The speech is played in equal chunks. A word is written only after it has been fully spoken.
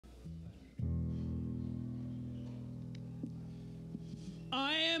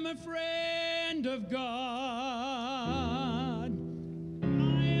I am a friend of God.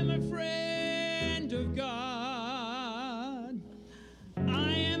 I am a friend of God.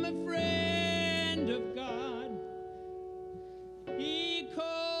 I am a friend of God. He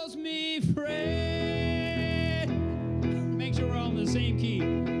calls me friend. Make sure we're all in the same key.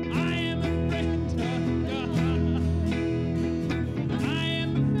 I am a friend of God. I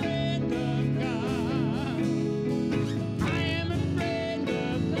am a friend of God. I am a friend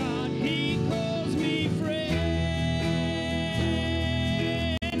of God. He calls me friend.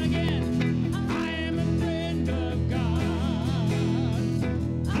 Again, I am a friend of God.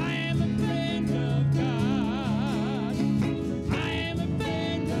 I am a friend of God. I am a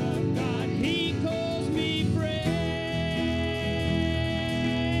friend of God. He calls me friend.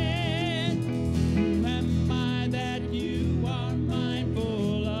 Who am I that you are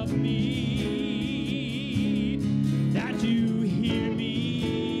mindful of me? That you hear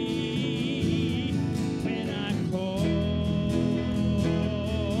me when I call?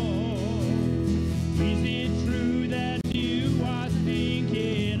 Is it true that you are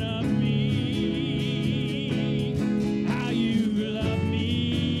thinking of me? How you love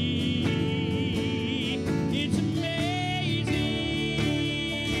me? It's amazing.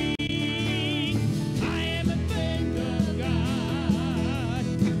 I am a friend of God.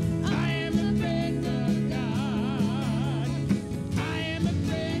 I am a friend of God. I am a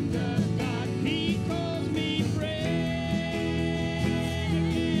friend of God. He calls me friend.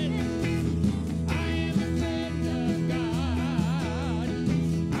 I am a friend of God.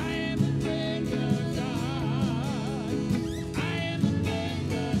 I am a friend of God. I am a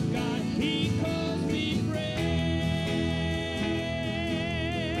friend of God. He calls me friend.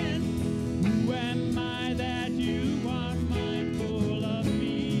 Who am I that you are mindful of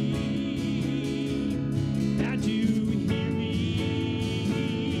me? That you hear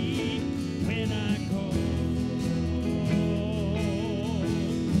me when I call?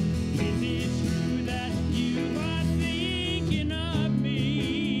 Is it true that you are thinking of me?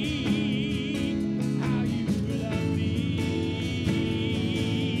 How you love me?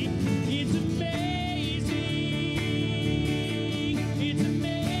 It's amazing. It's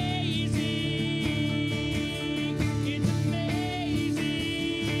amazing. It's amazing.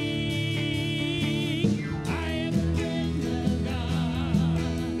 I am a friend of God.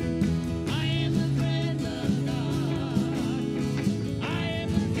 I am a friend of God. I am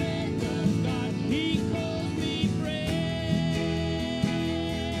a friend of God. He calls me friend.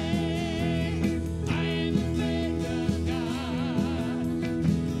 I am a friend of God.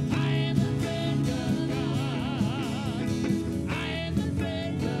 I am a friend of God. I am a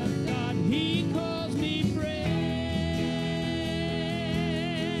friend of God. He calls me friend.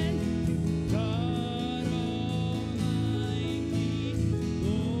 God Almighty,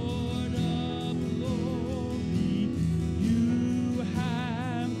 Lord of glory, you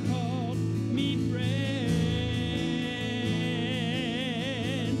have called me friend.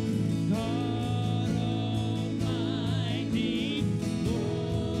 God Almighty,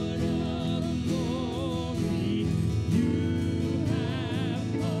 Lord of glory, you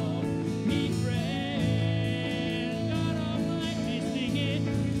have called me friend. God Almighty, sing it.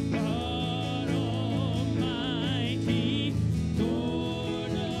 God Almighty,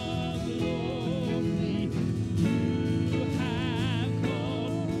 Lord of glory, you have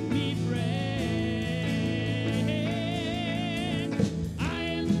called me friend. I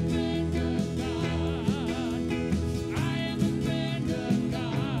am a friend of God. I am a friend of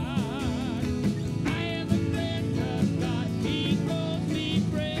God. I am a friend of God. He calls me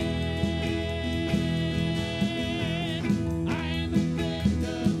friend. I am a friend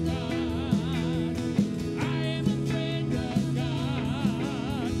of God. I am a friend of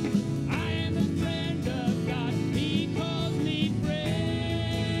God. I am a friend of God. He calls me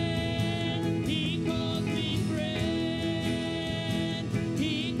friend. He calls me friend.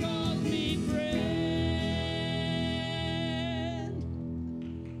 He calls me friend.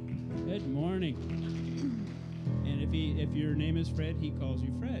 Good morning. And if your name is Fred, he calls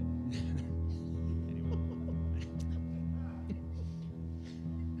you Fred.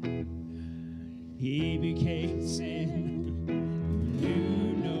 He became sin, who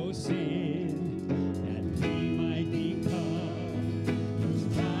knew no sin, that we might become his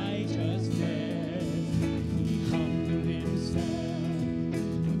righteousness. He humbled himself,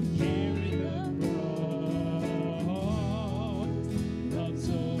 carried the cross. Love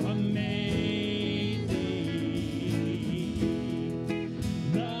so amazing,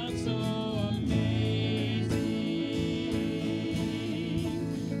 love so amazing.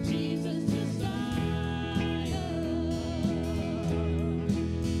 Jesus Messiah.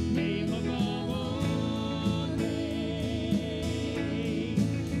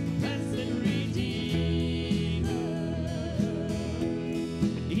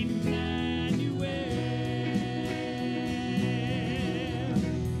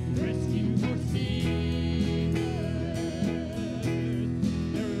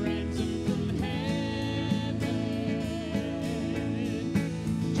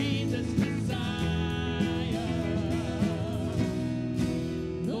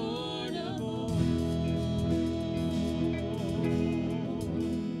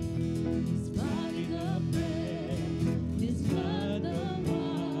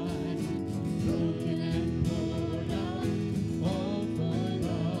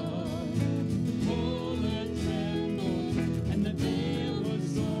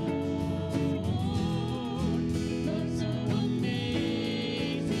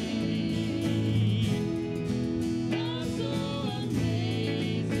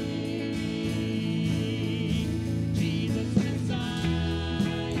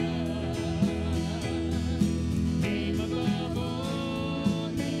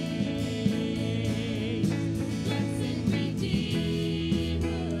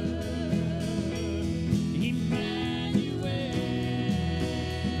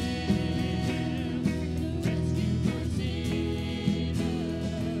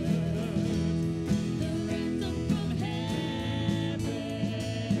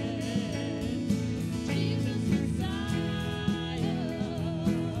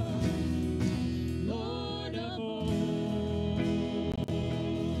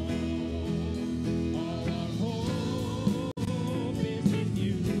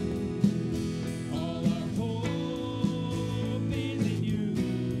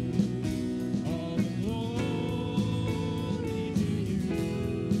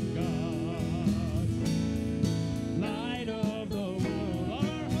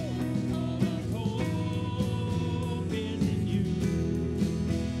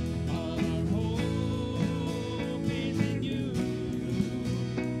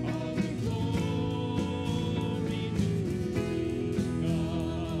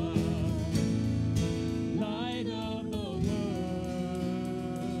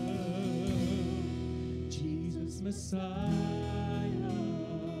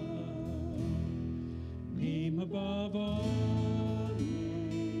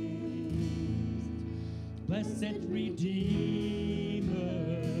 blessed Redeemer,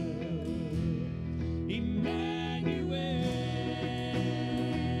 Emmanuel.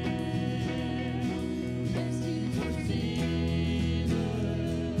 Rescue for sinners,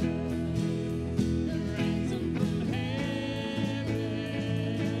 the ransom from heaven,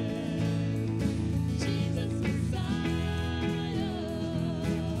 Jesus Messiah,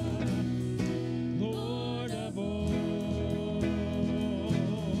 Lord of all.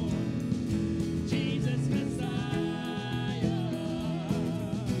 Jesus Messiah,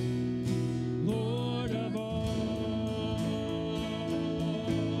 Lord of all.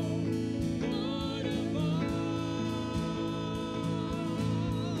 Lord of all.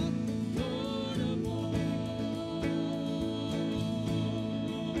 Lord of all.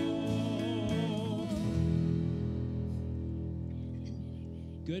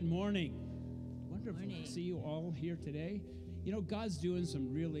 Good morning. Wonderful to see you all here today. You know, God's doing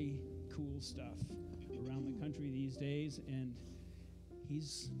some really cool stuff around the country these days, and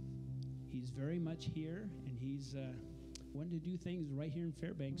He's very much here, and He's wanting to do things right here in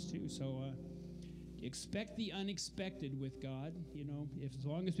Fairbanks too. So expect the unexpected with God. You know, as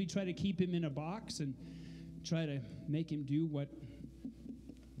long as we try to keep Him in a box and try to make Him do what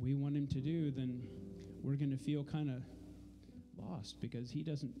we want Him to do, then we're going to feel kind of lost because He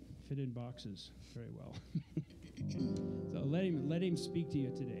doesn't fit in boxes very well. So let him speak to you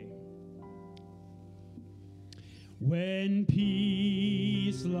today. When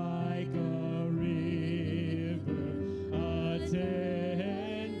peace like a river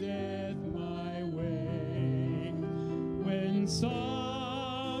attendeth my way, when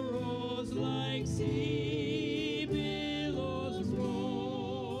sorrows like sea billows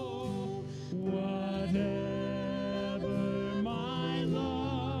roll, whatever my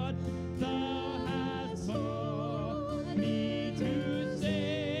Lord thou hast taught me to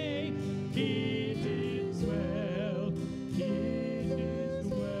say, it is well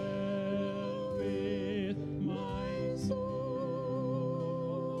with my soul.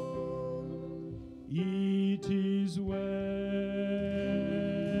 It is well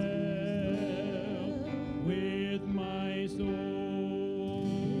with my soul.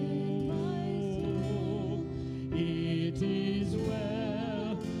 It is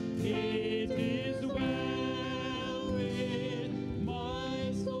well. It is well with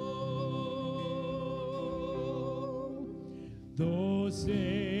my soul. Though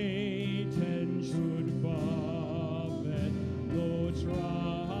Satan should buffet, though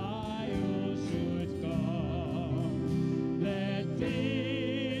trials should come, let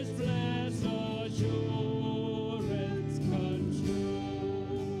this blessed assurance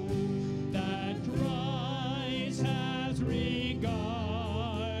control, that Christ has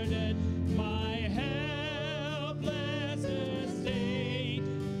regarded my helpless estate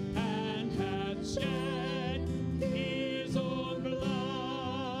and hath shed His own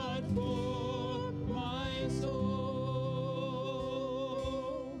blood for my soul.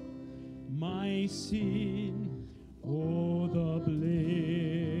 My sin, oh, the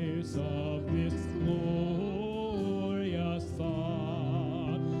bliss of this glorious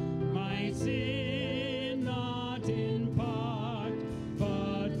thought. My sin not in part,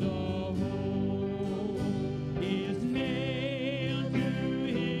 but the whole is nailed to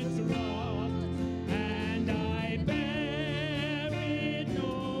His cross, and I bear it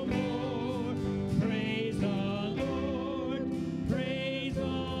no more. Praise the Lord, praise the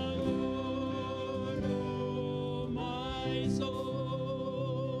Lord, oh my soul.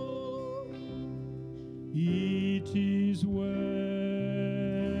 It is well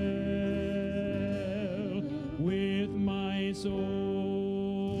with my soul.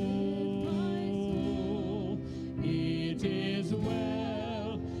 It is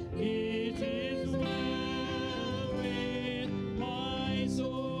well. It is well with my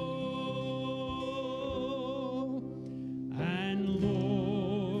soul. And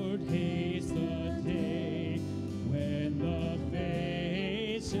Lord, haste the day when the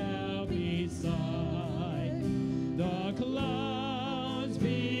face shall be sight, the clouds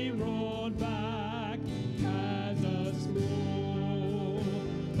be rolled back as a scroll.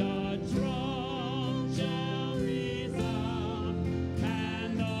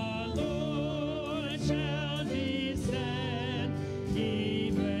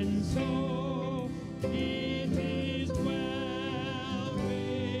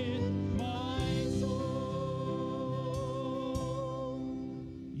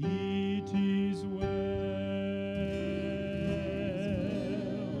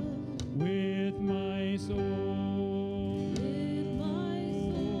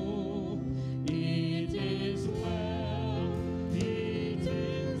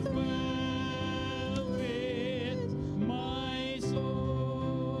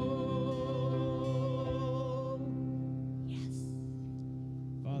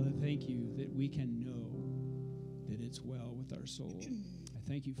 thank you that we can know that it's well with our soul. I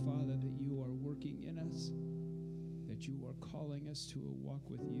thank you, Father, that you are working in us, that you are calling us to a walk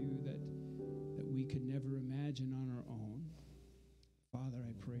with you that we could never imagine on our own. Father,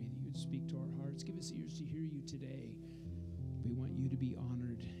 I pray that you would speak to our hearts. Give us ears to hear you today. We want you to be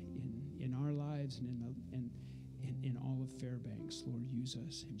honored in our lives and in all of Fairbanks. Lord, use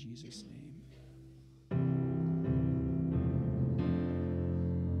us in Jesus' name.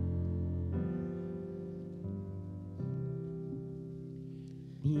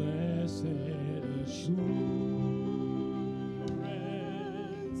 Blessed assurance,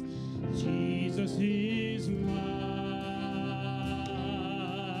 Jesus is mine.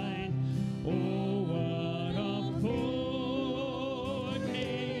 Oh, what a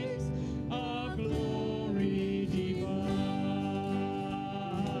foretaste of glory divine,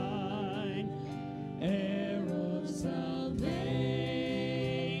 heir of salvation,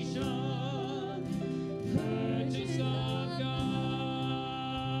 purchase of God,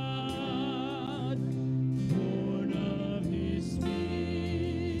 born of His Spirit,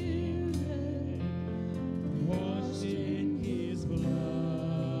 washed in His blood.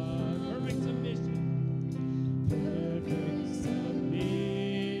 Perfect submission. Perfect submission.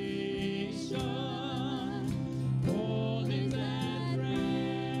 All is at rest.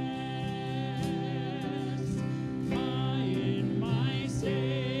 I in my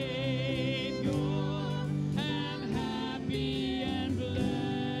Savior am happy and blessed,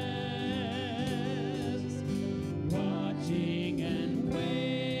 watching and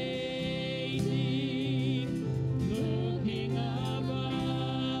waiting, looking above,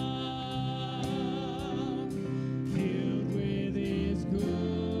 filled with His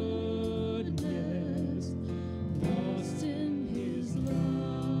goodness, lost in His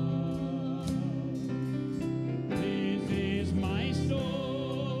love. This is my story.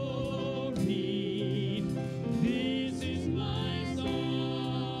 This is my song,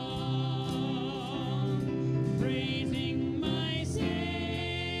 praising my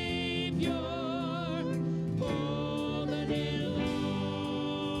Savior all the day long.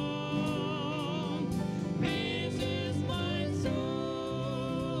 This is my story.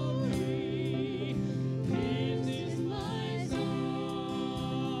 This is my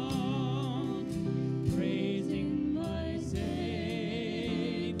song, praising my Savior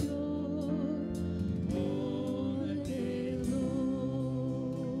all the day long.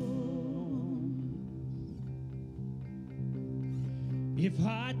 If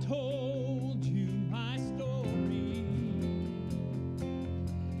I told you my story,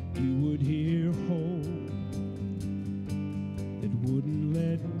 you would hear hope that wouldn't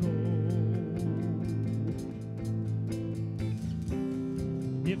let go.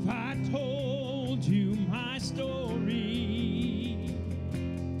 If I told you my story,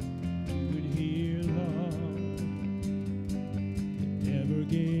 you would hear love that never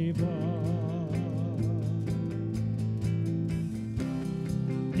gave up.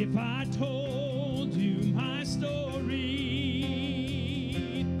 If I told you my story,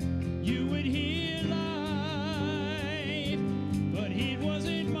 you would hear life, but it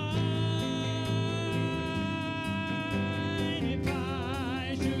wasn't mine. If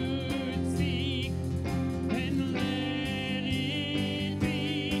I should seek, then let it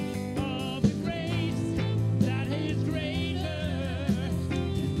be of the grace that is greater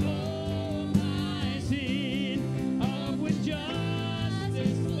than all my sin, of which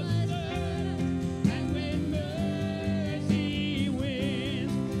justice was served, and when mercy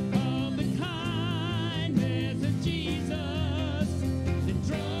wins, of the kindness of Jesus that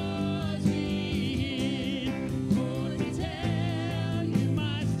draws me in. For to tell you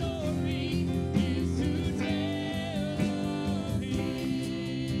my story is to tell of Him.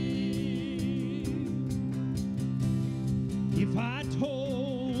 If I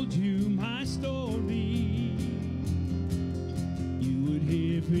told you my story, you would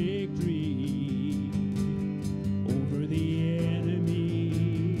hear victory over the enemy.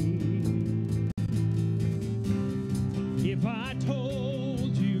 If I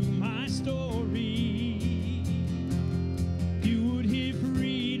told you my story, you would hear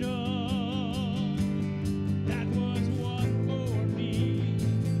freedom. That was what for me.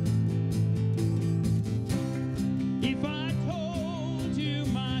 If I told you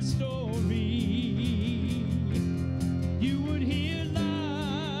my story, you would hear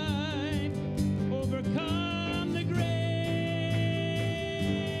life overcome the grave.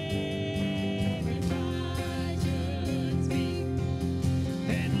 If I should speak,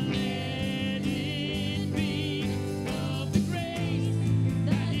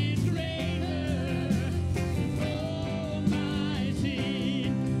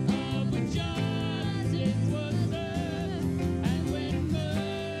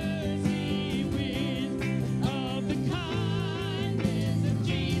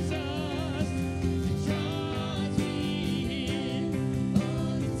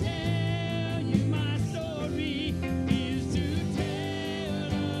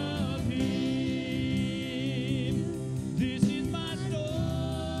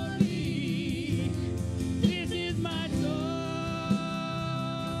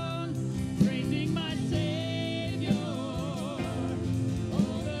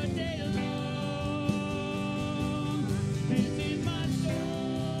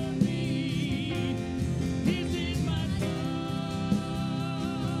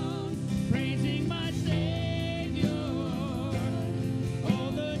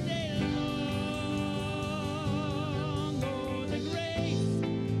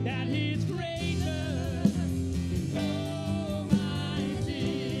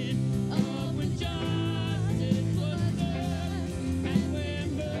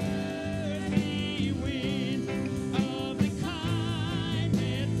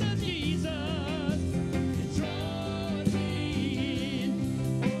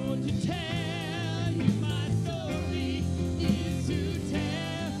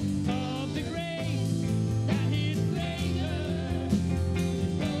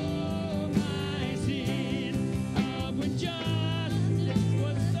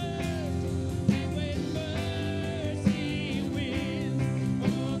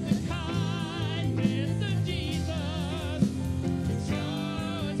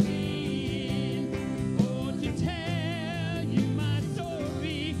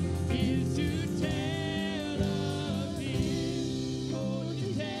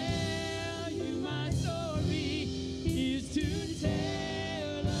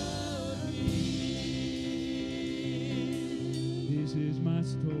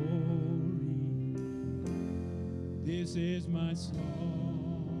 story. This is my song,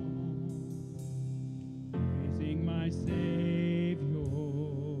 praising my Savior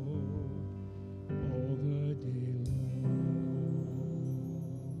all the day long.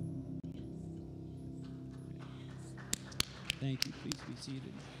 Thank you. Please be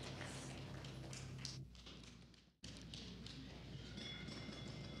seated.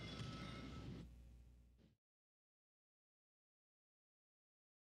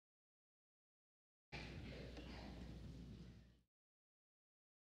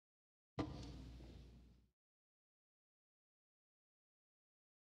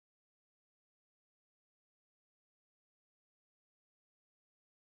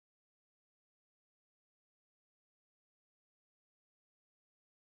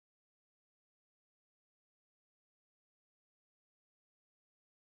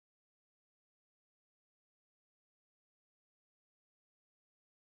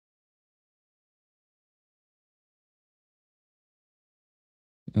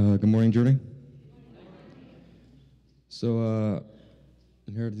 Good morning, Jordan. So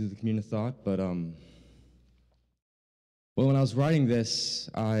I'm here to do the communion thought, but well, when I was writing this,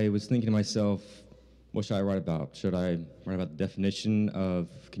 I was thinking to myself, what should I write about? Should I write about the definition of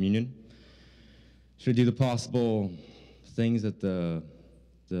communion? Should I do the possible things that the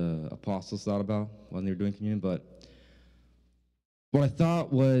apostles thought about when they were doing communion? But what I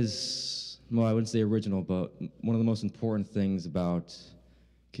thought was, well, I wouldn't say original, but one of the most important things about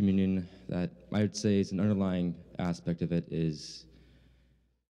communion that I would say is an underlying aspect of it is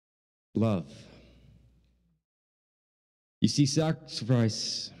love. You see,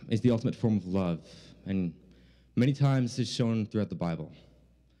 sacrifice is the ultimate form of love, and many times it's shown throughout the Bible.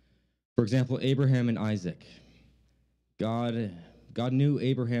 For example, Abraham and Isaac. God knew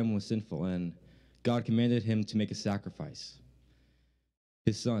Abraham was sinful, and God commanded him to make a sacrifice.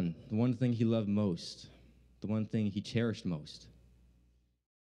 His son, the one thing he loved most, the one thing he cherished most.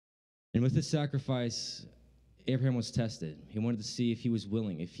 And with this sacrifice, Abraham was tested. He wanted to see if he was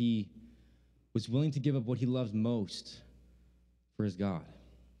willing to give up what he loved most for his God.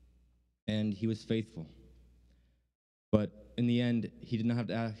 And he was faithful. But in the end, he did not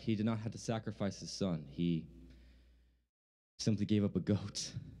have to sacrifice his son. He simply gave up a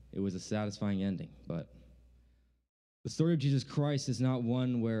goat. It was a satisfying ending. But the story of Jesus Christ is not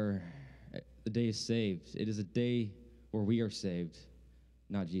one where the day is saved. It is a day where we are saved,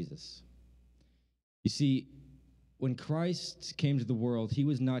 not Jesus. You see, when Christ came to the world, he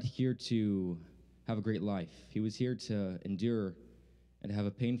was not here to have a great life. He was here to endure and have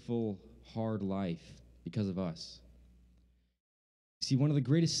a painful, hard life because of us. See, one of the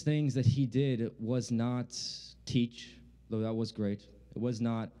greatest things that he did was not teach, though that was great. It was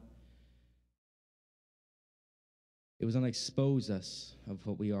not expose us of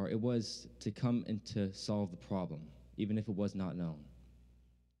what we are. It was to come and to solve the problem, even if it was not known.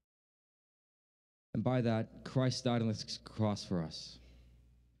 And by that, Christ died on the cross for us.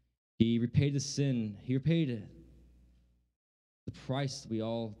 He repaid the sin. He repaid the price we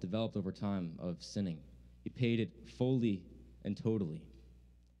all developed over time of sinning. He paid it fully and totally.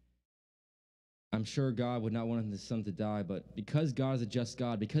 I'm sure God would not want his son to die, but because God is a just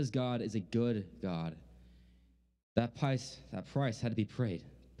God, because God is a good God, that price had to be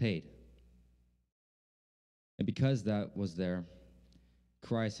paid. And because that was there,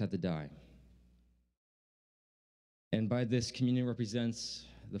 Christ had to die. And by this, communion represents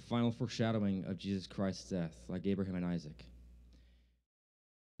the final foreshadowing of Jesus Christ's death, like Abraham and Isaac.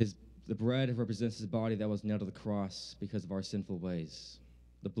 The bread represents his body that was nailed to the cross because of our sinful ways.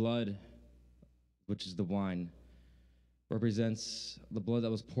 The blood, which is the wine, represents the blood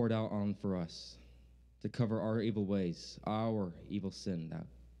that was poured out on for us to cover our evil ways, our evil sin that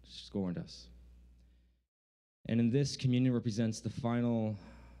scorned us. And in this, communion represents the final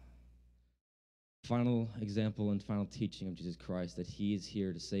example and final teaching of Jesus Christ, that he is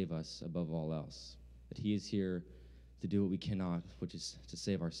here to save us above all else, that he is here to do what we cannot, which is to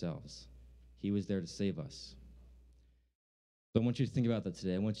save ourselves. He was there to save us. So I want you to think about that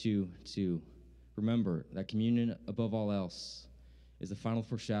today. I want you to remember that communion, above all else, is the final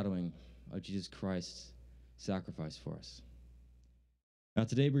foreshadowing of Jesus Christ's sacrifice for us. Now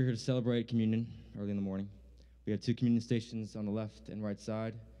today we're here to celebrate communion early in the morning. We have two communion stations on the left and right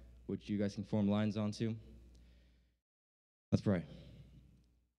side, which you guys can form lines onto. Let's pray.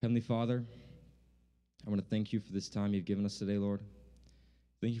 Heavenly Father, I want to thank you for this time you've given us today, Lord.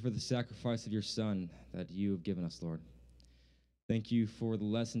 Thank you for the sacrifice of your Son that you have given us, Lord. Thank you for the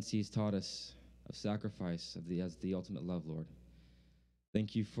lessons he's taught us of sacrifice as the ultimate love, Lord.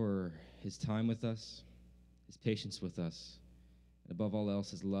 Thank you for his time with us, his patience with us, Above all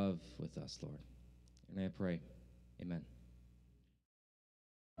else is love with us, Lord. And I pray, amen.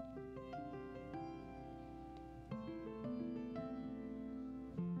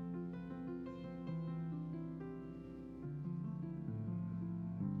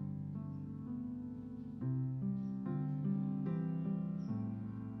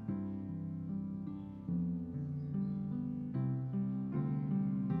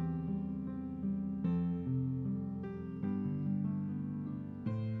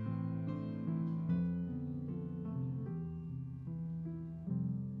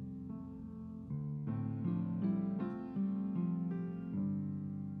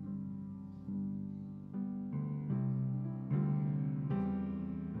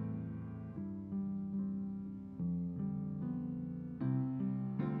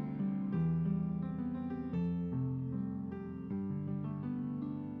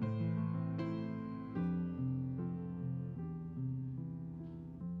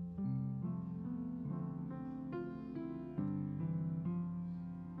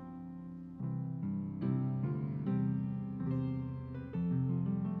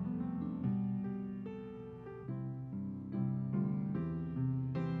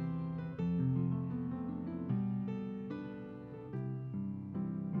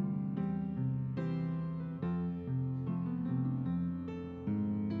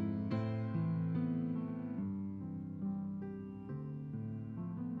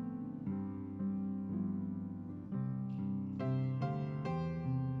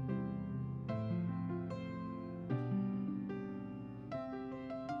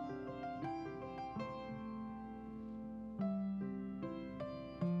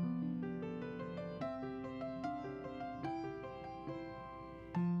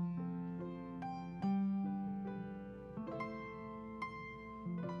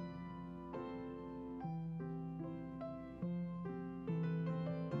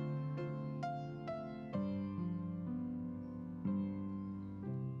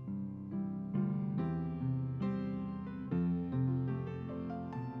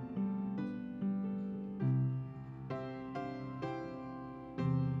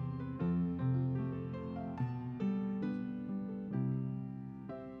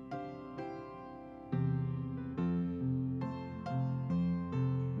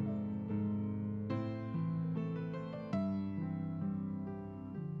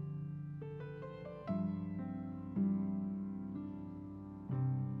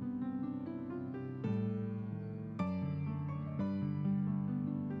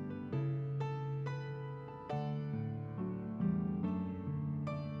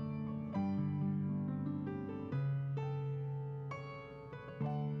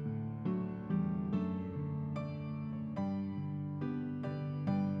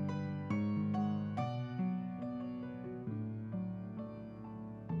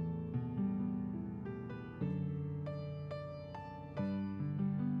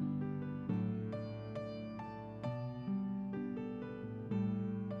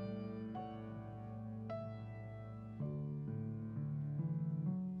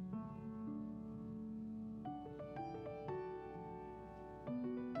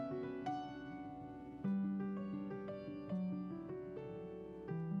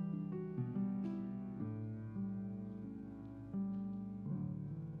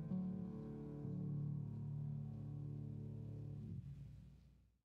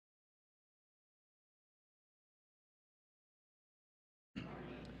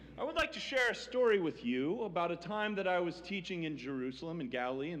 I would like to share a story with you about a time that I was teaching in Jerusalem and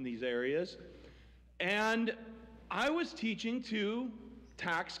Galilee in these areas. And I was teaching to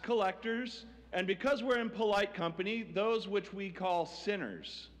tax collectors, and because we're in polite company, those which we call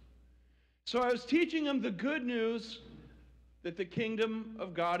sinners. So I was teaching them the good news that the kingdom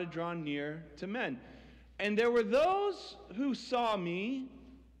of God had drawn near to men. And there were those who saw me,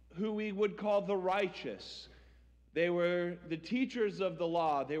 who we would call the righteous. They were the teachers of the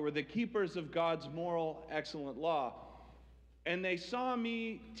law. They were the keepers of God's moral, excellent law. And they saw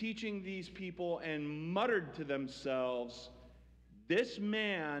me teaching these people and muttered to themselves, "This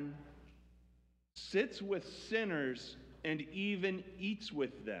man sits with sinners and even eats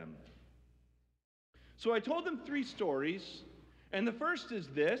with them." So I told them 3 stories. And the first is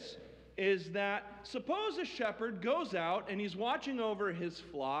this, is that suppose a shepherd goes out and he's watching over his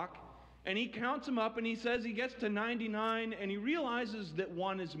flock, and he counts them up, and he says he gets to 99, and he realizes that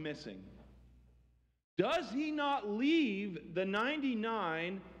 1 is missing. Does he not leave the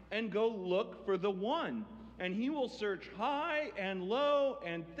 99 and go look for the 1? And he will search high and low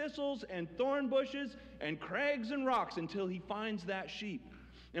and thistles and thorn bushes and crags and rocks until he finds that sheep.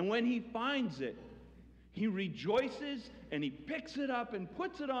 And when he finds it, he rejoices and he picks it up and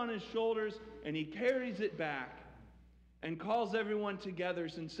puts it on his shoulders, and he carries it back and calls everyone together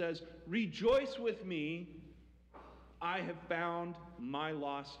and says, "Rejoice with me, I have found my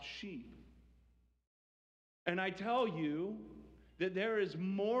lost sheep." And I tell you that there is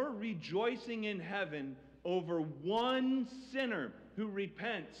more rejoicing in heaven over one sinner who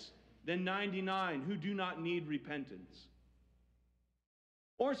repents than 99 who do not need repentance.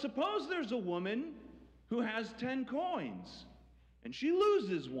 Or suppose there's a woman who has 10 coins and she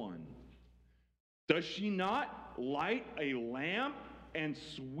loses one. Does she not light a lamp and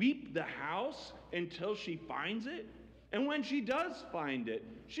sweep the house until she finds it? And when she does find it,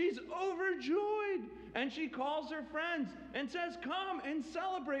 she's overjoyed, and she calls her friends and says, "Come and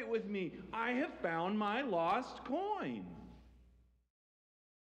celebrate with me. I have found my lost coin."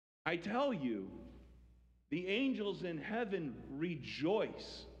 I tell you, the angels in heaven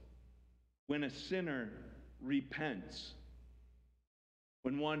rejoice when a sinner repents,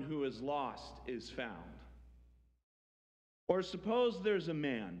 when one who is lost is found. Or suppose there's a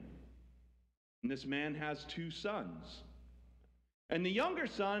man, and this man has 2 sons. And the younger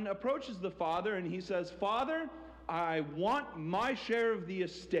son approaches the father and he says, "Father, I want my share of the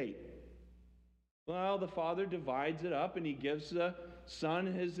estate." Well, the father divides it up and he gives the son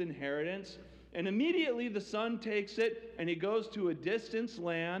his inheritance. And immediately the son takes it and he goes to a distant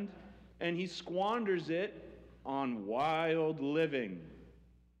land and he squanders it on wild living.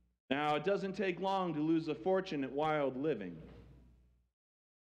 Now, it doesn't take long to lose a fortune at wild living.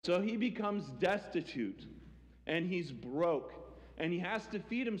 So he becomes destitute and he's broke and he has to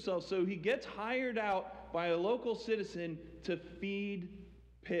feed himself. So he gets hired out by a local citizen to feed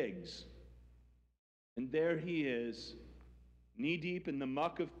pigs. And there he is, knee-deep in the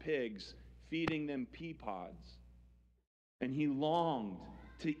muck of pigs, feeding them pea pods. And he longed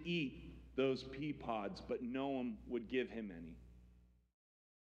to eat those pea pods, but no one would give him any.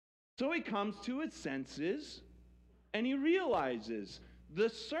 So he comes to his senses, and he realizes, the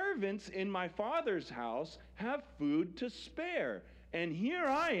servants in my father's house have food to spare, and here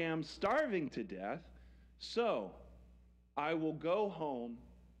I am starving to death. So I will go home,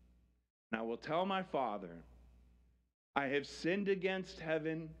 and I will tell my father, I have sinned against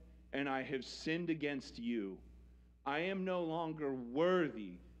heaven, and I have sinned against you. I am no longer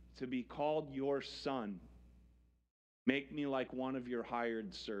worthy to be called your son. Make me like one of your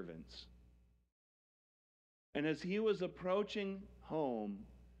hired servants. And as he was approaching home,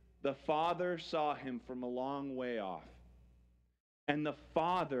 the father saw him from a long way off. And the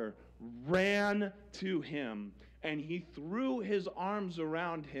father ran to him, and he threw his arms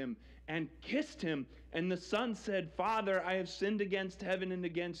around him and kissed him. And the son said, Father, I have sinned against heaven and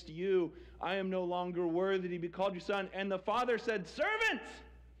against you. I am no longer worthy to be called your son. And the father said, Servants,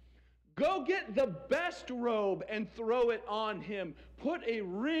 go get the best robe and throw it on him. Put a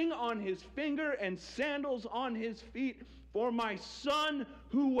ring on his finger and sandals on his feet. For my son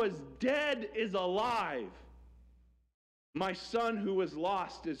who was dead is alive. My son who was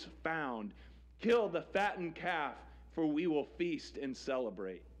lost is found. Kill the fattened calf, for we will feast and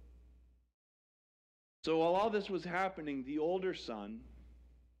celebrate. So while all this was happening, the older son,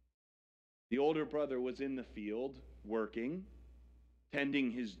 the older brother, was in the field working,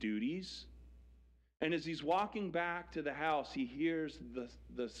 tending his duties. And as he's walking back to the house, he hears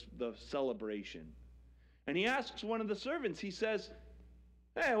the celebration. And he asks one of the servants, he says,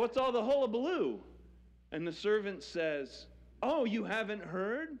 Hey, what's all the hullabaloo? And the servant says, Oh, you haven't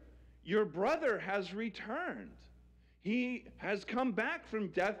heard? Your brother has returned. He has come back from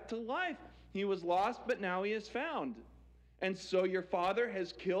death to life. He was lost, but now he is found. And so your father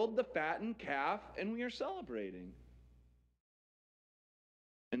has killed the fattened calf, and we are celebrating.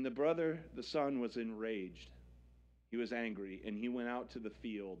 And the son was enraged. He was angry, and he went out to the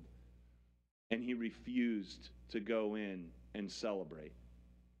field, and he refused to go in and celebrate.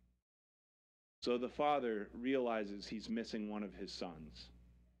 So the father realizes he's missing one of his sons.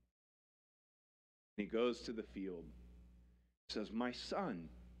 He goes to the field. He says, My son,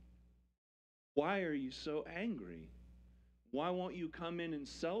 why are you so angry? Why won't you come in and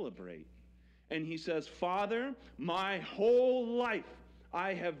celebrate? And he says, Father, my whole life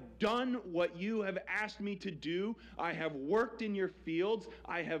I have done what you have asked me to do. I have worked in your fields.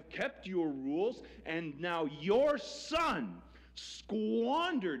 I have kept your rules. And now your son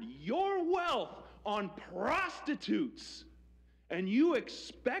squandered your wealth on prostitutes. And you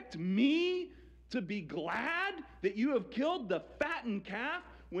expect me to be glad that you have killed the fattened calf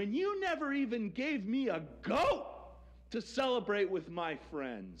when you never even gave me a goat to celebrate with my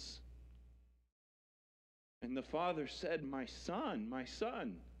friends? And the father said, My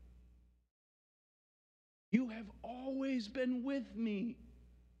son, You have always been with me,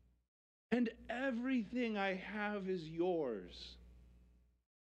 and everything I have is yours.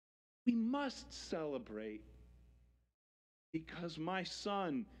 We must celebrate because my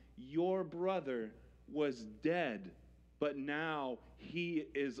son, your brother, was dead, but now he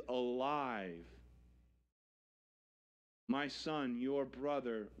is alive. My son, your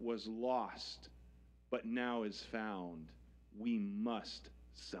brother, was lost, but now is found. We must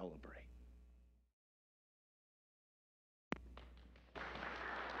celebrate.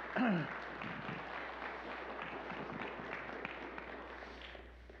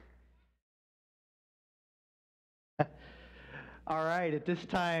 All right, at this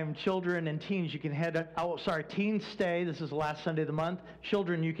time, children and teens, you can head, teens stay. This is the last Sunday of the month.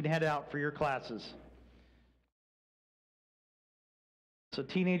 Children, you can head out for your classes. So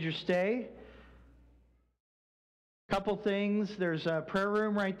teenagers stay. Couple things. There's a prayer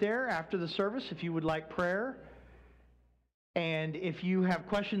room right there after the service if you would like prayer. And if you have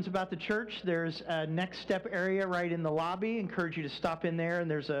questions about the church, there's a next step area right in the lobby. Encourage you to stop in there, and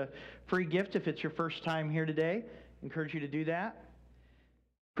there's a free gift if it's your first time here today. Encourage you to do that.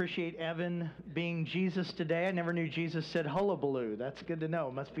 Appreciate Evan being Jesus today. I never knew Jesus said hullabaloo. That's good to know.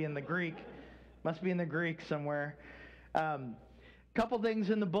 Must be in the Greek. Must be in the Greek somewhere. Couple things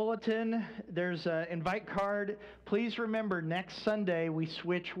in the bulletin. There's an invite card. Please remember, next Sunday we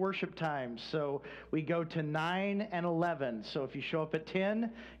switch worship times. So we go to 9 and 11. So if you show up at 10,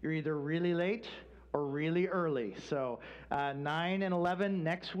 you're either really late or really early. So 9 and 11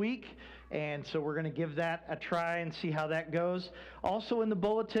 next week. And so we're going to give that a try and see how that goes. Also in the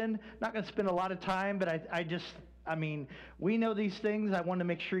bulletin, not going to spend a lot of time, but I mean, we know these things. I want to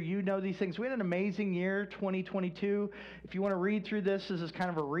make sure you know these things. We had an amazing year, 2022. If you want to read through this is kind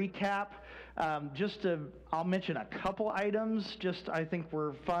of a recap. I'll mention a couple items, I think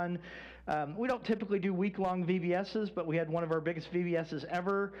were fun. We don't typically do week-long VBSs, but we had one of our biggest VBSs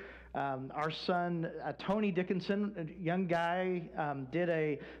ever. Our son, Tony Dickinson, a young guy, did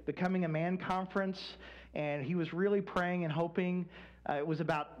a Becoming a Man conference, and he was really praying and hoping. It was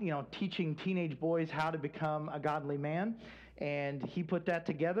about, teaching teenage boys how to become a godly man. And he put that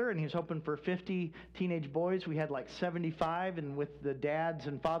together, and he was hoping for 50 teenage boys. We had like 75, and with the dads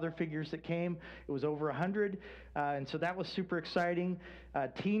and father figures that came, it was over 100. And so that was super exciting.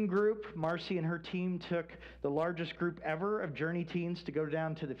 Teen group, Marcy and her team took the largest group ever of Journey teens to go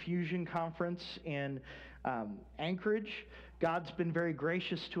down to the Fusion Conference in Anchorage. God's been very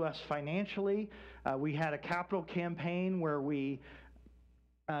gracious to us financially. We had a capital campaign where we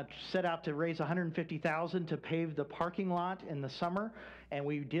set out to raise $150,000 to pave the parking lot in the summer, and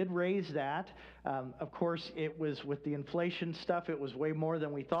we did raise that. Of course, it was with the inflation stuff, it was way more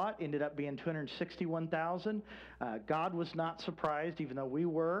than we thought. Ended up being $261,000. God was not surprised, even though we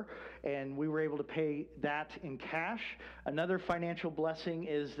were, and we were able to pay that in cash. Another financial blessing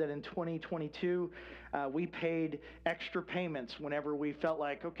is that in 2022, we paid extra payments whenever we felt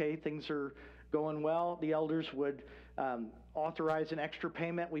like, okay, things are going well. The elders would authorize an extra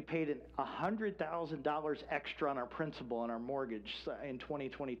payment. We paid $100,000 extra on our principal on our mortgage in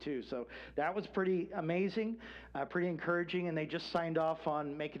 2022. So that was pretty amazing, pretty encouraging, and they just signed off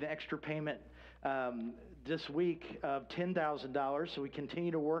on making an extra payment this week of $10,000. So we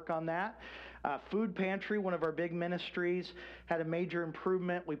continue to work on that. Food Pantry, one of our big ministries, had a major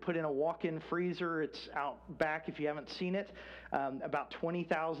improvement. We put in a walk-in freezer. It's out back if you haven't seen it. About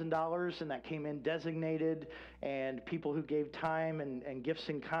 $20,000, and that came in designated, and people who gave time and gifts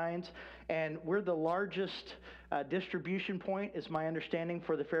in kinds. And we're the largest distribution point, is my understanding,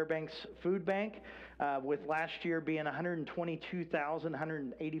 for the Fairbanks Food Bank, with last year being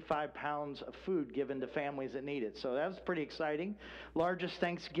 122,185 pounds of food given to families that need it. So that was pretty exciting. Largest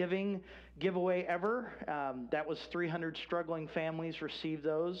Thanksgiving giveaway ever. That was 300 struggling families received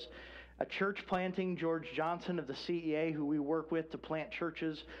those. A church planting, George Johnson of the CEA, who we work with to plant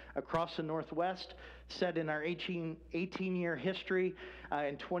churches across the Northwest, said in our 18-year history,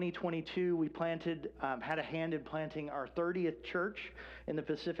 in 2022, we had a hand in planting our 30th church in the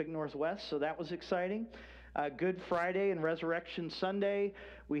Pacific Northwest, so that was exciting. Good Friday and Resurrection Sunday,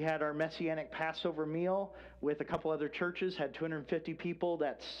 we had our Messianic Passover meal with a couple other churches, had 250 people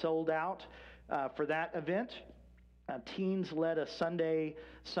that sold out for that event. Teens led a Sunday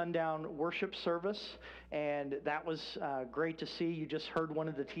sundown worship service, and that was great to see. You just heard one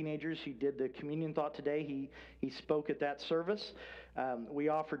of the teenagers. He did the communion thought today. He spoke at that service. We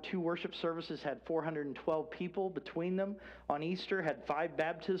offered 2 worship services, had 412 people between them on Easter, had 5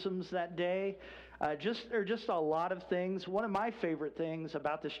 baptisms that day. Just a lot of things. One of my favorite things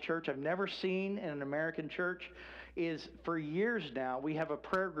about this church I've never seen in an American church is for years now, we have a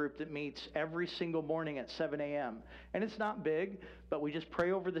prayer group that meets every single morning at 7 a.m. And it's not big, but we just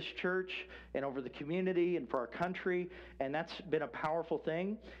pray over this church and over the community and for our country, and that's been a powerful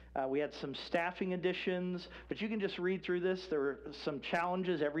thing. We had some staffing additions, but you can just read through this. There were some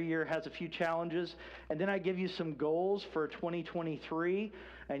challenges. Every year has a few challenges. And then I give you some goals for 2023,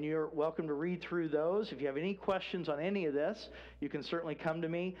 and you're welcome to read through those. If you have any questions on any of this, you can certainly come to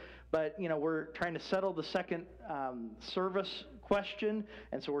me. But, we're trying to settle the second service question,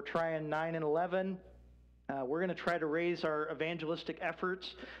 and so we're trying 9 and 11. We're going to try to raise our evangelistic efforts,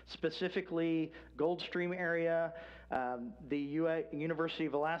 specifically Goldstream area, the University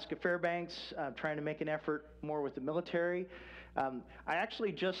of Alaska Fairbanks, trying to make an effort more with the military. I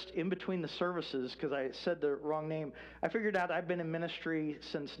actually just, in between the services, because I said the wrong name, I figured out I've been in ministry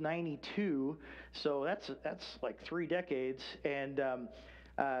since 92, so that's like 3 decades, and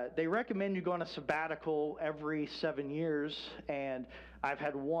they recommend you go on a sabbatical every 7 years, and I've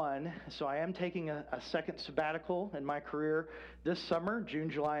had 1, so I am taking a second sabbatical in my career this summer, June,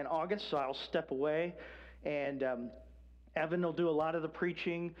 July, and August, so I'll step away, and Evan will do a lot of the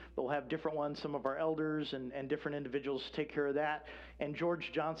preaching, but we'll have different ones, some of our elders and different individuals take care of that. And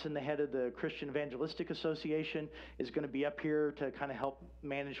George Johnson, the head of the Christian Evangelistic Association, is going to be up here to kind of help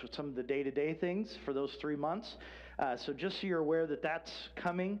manage with some of the day-to-day things for those 3 months. So just so you're aware that that's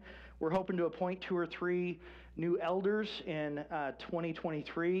coming. We're hoping to appoint 2 or 3 new elders in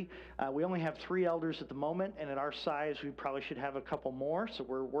 2023. We only have 3 elders at the moment, and at our size, we probably should have a couple more, so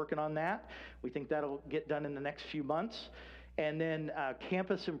we're working on that. We think that'll get done in the next few months. And then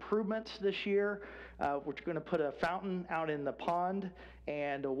campus improvements this year. We're going to put a fountain out in the pond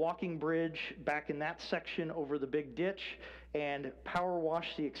and a walking bridge back in that section over the big ditch, and power wash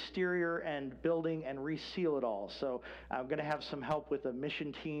the exterior and building and reseal it all. So I'm going to have some help with a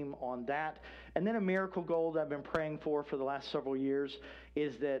mission team on that. And then a miracle goal that I've been praying for the last several years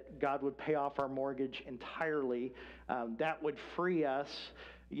is that God would pay off our mortgage entirely. That would free us,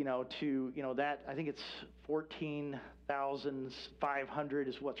 that I think it's $14,500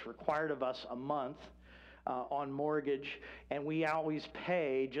 is what's required of us a month on mortgage, and we always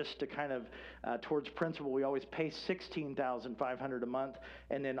pay, just to kind of towards principal, we always pay $16,500 a month,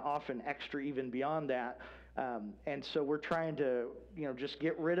 and then often extra even beyond that. And so we're trying to, just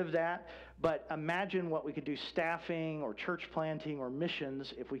get rid of that. But imagine what we could do staffing or church planting or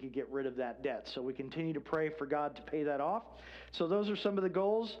missions if we could get rid of that debt. So we continue to pray for God to pay that off. So those are some of the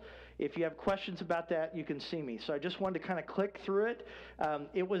goals. If you have questions about that, you can see me. So I just wanted to kind of click through it.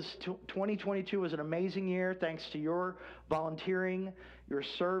 2022 was an amazing year thanks to your volunteering, your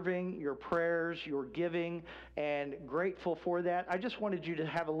serving, your prayers, your giving, and grateful for that. I just wanted you to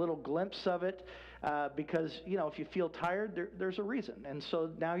have a little glimpse of it because, if you feel tired, there's a reason. And so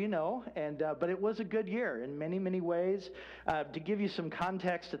now you know. But it was a good year in many, many ways. To give you some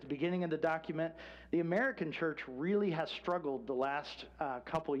context at the beginning of the document, the American church really has struggled the last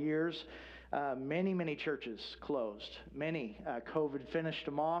couple years. Many, many churches closed. Many. COVID finished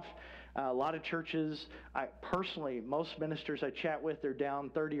them off. A lot of churches, personally, most ministers I chat with, they're down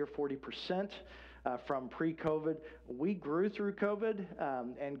 30 or 40% from pre-COVID. We grew through COVID,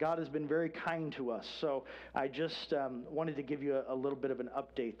 and God has been very kind to us. So I just wanted to give you a little bit of an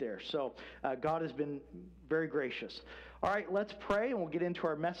update there. So God has been very gracious. All right, let's pray, and we'll get into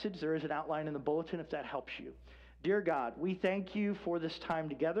our message. There is an outline in the bulletin if that helps you. Dear God, we thank you for this time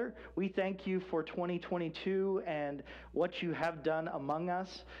together. We thank you for 2022 and what you have done among us.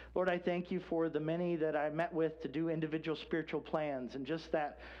 Lord, I thank you for the many that I met with to do individual spiritual plans, and just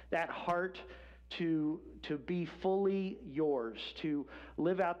that heart to be fully yours, to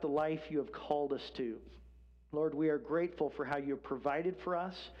live out the life you have called us to. Lord, we are grateful for how you have provided for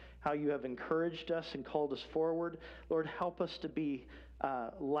us, how you have encouraged us and called us forward. Lord, help us to be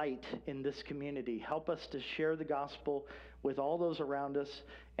light in this community. Help us to share the gospel with all those around us,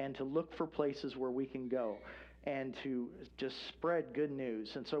 and to look for places where we can go and to just spread good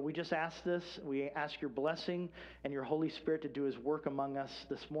news. And so we just ask this. We ask your blessing and your Holy Spirit to do his work among us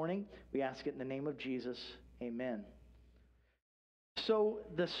this morning. We ask it in the name of Jesus. Amen. So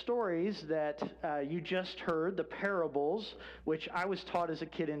the stories that you just heard, the parables, which I was taught as a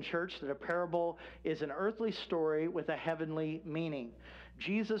kid in church, that a parable is an earthly story with a heavenly meaning.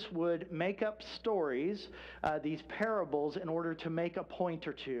 Jesus would make up stories, these parables, in order to make a point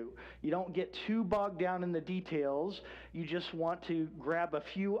or two. You don't get too bogged down in the details. You just want to grab a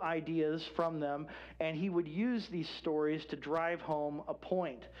few ideas from them, and he would use these stories to drive home a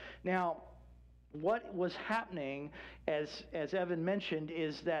point. Now, what was happening, as Evan mentioned,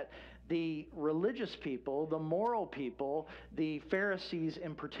 is that the religious people, the moral people, the Pharisees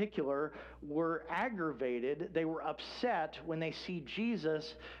in particular, were aggravated. They were upset when they see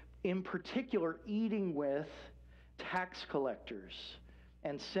Jesus, in particular, eating with tax collectors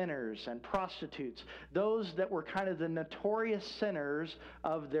and sinners and prostitutes, those that were kind of the notorious sinners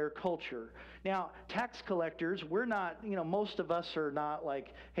of their culture. Now, tax collectors, we're not, most of us are not like,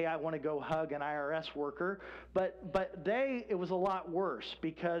 hey, I want to go hug an IRS worker, but it was a lot worse,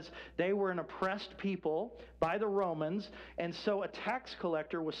 because they were an oppressed people by the Romans, and so a tax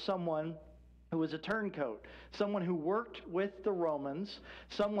collector was someone who was a turncoat, someone who worked with the Romans,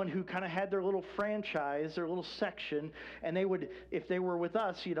 someone who kind of had their little franchise, their little section, and they would, if they were with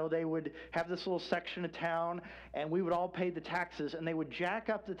us, they would have this little section of town, and we would all pay the taxes, and they would jack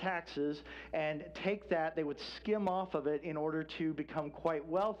up the taxes and take that, they would skim off of it in order to become quite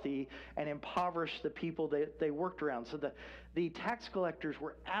wealthy and impoverish the people that they worked around. So the tax collectors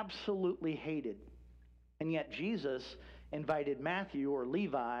were absolutely hated, and yet Jesus invited Matthew, or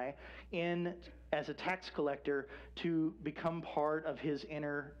Levi, in as a tax collector to become part of his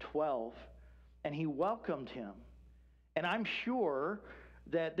inner 12. And he welcomed him. And I'm sure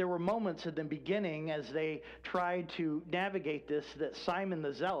that there were moments at the beginning as they tried to navigate this, that Simon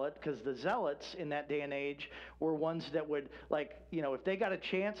the Zealot, because the Zealots in that day and age were ones that would, if they got a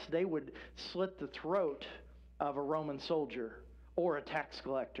chance, they would slit the throat of a Roman soldier or a tax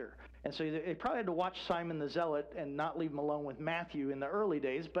collector. And so they probably had to watch Simon the Zealot and not leave him alone with Matthew in the early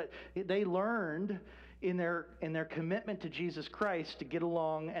days, but they learned in their commitment to Jesus Christ to get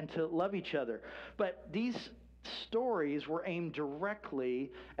along and to love each other. But these stories were aimed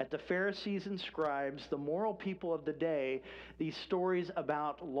directly at the Pharisees and scribes, the moral people of the day, these stories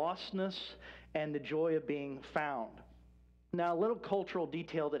about lostness and the joy of being found. Now, a little cultural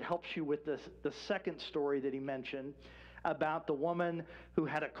detail that helps you with the second story that he mentioned, about the woman who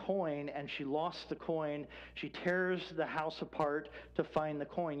had a coin and she lost the coin. She tears the house apart to find the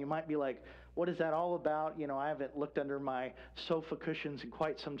coin. You might be like, what is that all about? I haven't looked under my sofa cushions in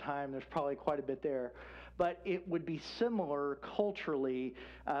quite some time. There's probably quite a bit there. But it would be similar culturally.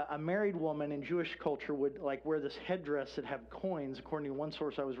 A married woman in Jewish culture would wear this headdress that had coins, according to one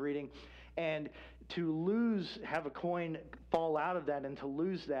source I was reading. And to have a coin fall out of that and to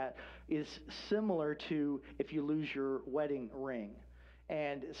lose that is similar to if you lose your wedding ring.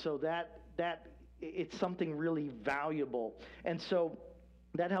 And so that it's something really valuable. And so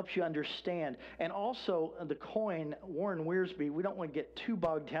that helps you understand. And also the coin, Warren Wiersbe, we don't want to get too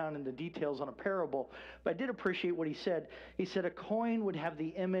bogged down in the details on a parable, but I did appreciate what he said. He said a coin would have the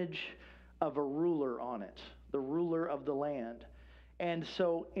image of a ruler on it, the ruler of the land. And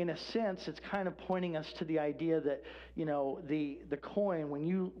so, in a sense, it's kind of pointing us to the idea that, the coin,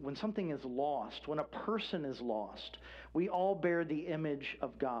 when something is lost, when a person is lost, we all bear the image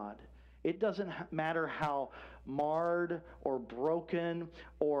of God. It doesn't matter how marred or broken,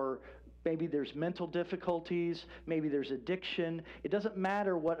 or maybe there's mental difficulties, maybe there's addiction. It doesn't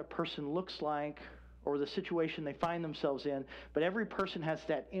matter what a person looks like or the situation they find themselves in, but every person has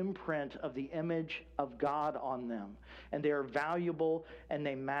that imprint of the image of God on them, and they are valuable and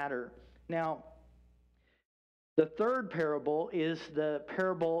they matter. Now, the third parable is the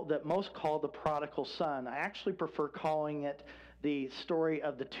parable that most call the prodigal son. I actually prefer calling it the story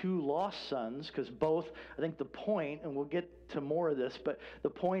of the two lost sons, because both, I think the point, and we'll get to more of this, but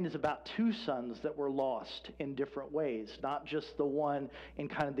the point is about two sons that were lost in different ways, not just the one in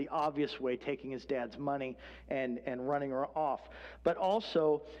kind of the obvious way, taking his dad's money and running off. But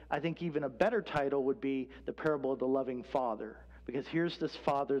also, I think even a better title would be the parable of the loving father, because here's this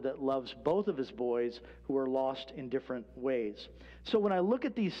father that loves both of his boys who are lost in different ways. So when I look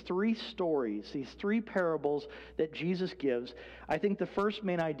at these three stories, these three parables that Jesus gives, I think the first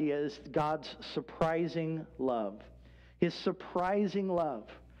main idea is God's surprising love. His surprising love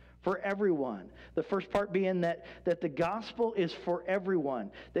for everyone. The first part being that the gospel is for everyone,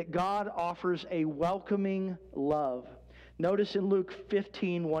 that God offers a welcoming love. Notice in Luke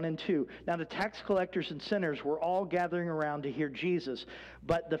 15, 1 and 2. Now the tax collectors and sinners were all gathering around to hear Jesus,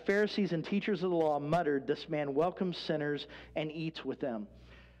 but the Pharisees and teachers of the law muttered, "This man welcomes sinners and eats with them."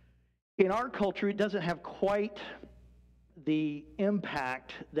 In our culture, it doesn't have quite the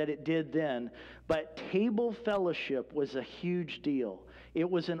impact that it did then, but table fellowship was a huge deal. It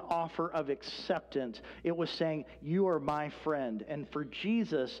was an offer of acceptance. It was saying, you are my friend. And for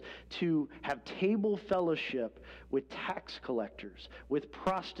Jesus to have table fellowship with tax collectors, with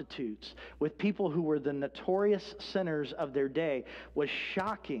prostitutes, with people who were the notorious sinners of their day was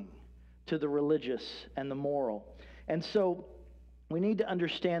shocking to the religious and the moral. And so we need to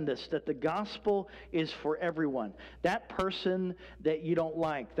understand this, that the gospel is for everyone. That person that you don't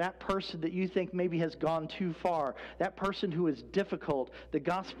like, that person that you think maybe has gone too far, that person who is difficult, the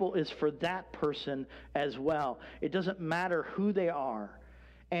gospel is for that person as well. It doesn't matter who they are.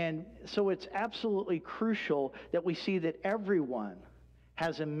 And so it's absolutely crucial that we see that everyone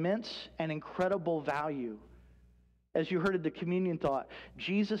has immense and incredible value. As you heard of the communion thought,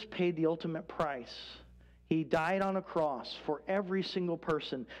 Jesus paid the ultimate price. He died on a cross for every single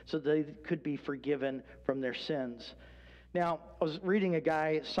person so they could be forgiven from their sins. Now, I was reading a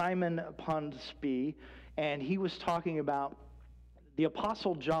guy, Simon Ponsonby, and he was talking about the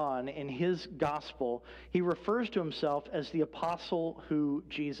Apostle John in his gospel. He refers to himself as the apostle who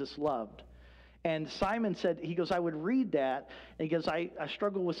Jesus loved. And Simon said, he goes, I would read that, and he goes, I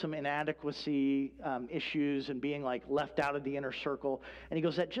struggle with some inadequacy issues and being like left out of the inner circle. And he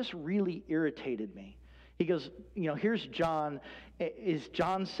goes, that just really irritated me. He goes, here's John. Is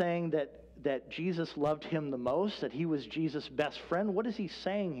John saying that Jesus loved him the most, that he was Jesus' best friend? What is he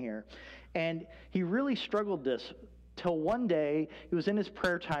saying here? And he really struggled this till one day he was in his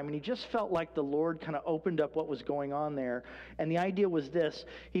prayer time and he just felt like the Lord kind of opened up what was going on there. And the idea was this.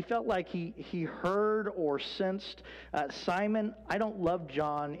 He felt like he heard or sensed, Simon, I don't love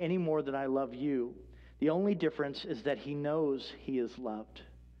John any more than I love you. The only difference is that he knows he is loved.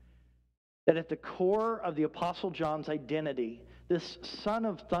 That at the core of the Apostle John's identity, this son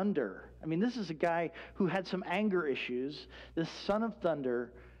of thunder, this is a guy who had some anger issues, this son of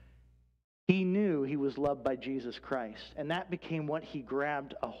thunder, he knew he was loved by Jesus Christ. And that became what he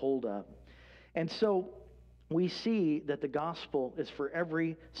grabbed a hold of. And so we see that the gospel is for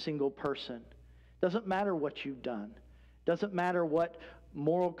every single person. Doesn't matter what you've done. Doesn't matter what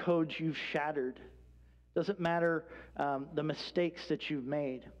moral codes you've shattered. Doesn't matter the mistakes that you've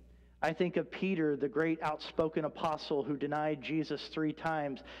made. I think of Peter, the great outspoken apostle who denied Jesus 3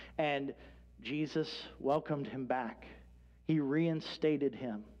 times, and Jesus welcomed him back. He reinstated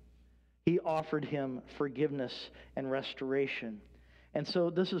him. He offered him forgiveness and restoration. And so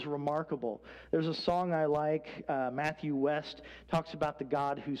this is remarkable. There's a song I like, Matthew West talks about the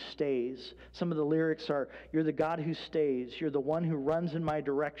God who stays. Some of the lyrics are, you're the God who stays. You're the one who runs in my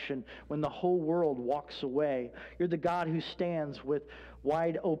direction when the whole world walks away. You're the God who stands with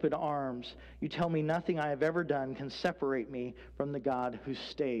wide open arms. You tell me nothing I have ever done can separate me from the God who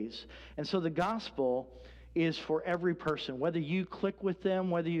stays. And so the gospel is for every person, whether you click with them,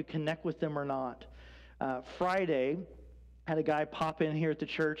 whether you connect with them or not. Friday, had a guy pop in here at the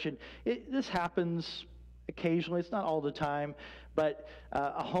church, and this happens occasionally. It's not all the time, but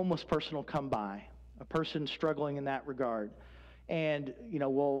a homeless person will come by, a person struggling in that regard. And,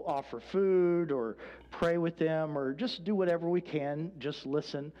 we'll offer food or pray with them or just do whatever we can, just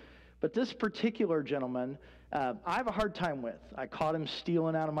listen. But this particular gentleman, I have a hard time with. I caught him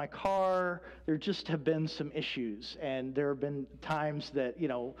stealing out of my car. There just have been some issues. And there have been times that,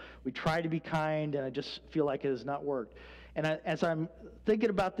 we try to be kind, and I just feel like it has not worked. And as I'm thinking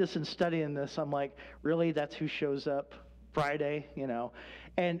about this and studying this, I'm like, really, that's who shows up Friday,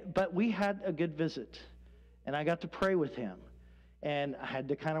 But we had a good visit, and I got to pray with him. And I had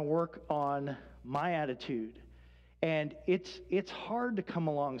to kind of work on my attitude. And it's hard to come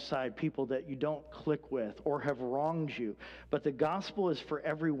alongside people that you don't click with or have wronged you. But the gospel is for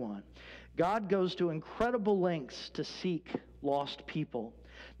everyone. God goes to incredible lengths to seek lost people.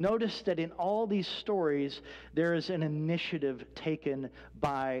 Notice that in all these stories, there is an initiative taken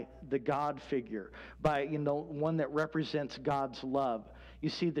by the God figure, by one that represents God's love. You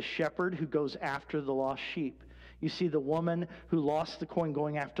see the shepherd who goes after the lost sheep. You see the woman who lost the coin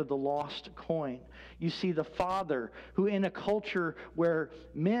going after the lost coin. You see the father who, in a culture where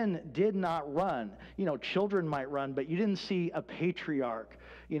men did not run, children might run, but you didn't see a patriarch,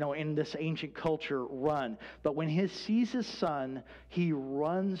 in this ancient culture run. But when he sees his son, he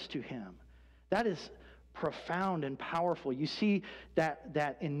runs to him. That is profound and powerful. You see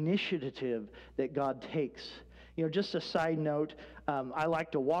that initiative that God takes. Just a side note, I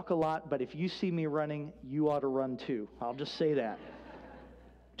like to walk a lot, but if you see me running, you ought to run too. I'll just say that.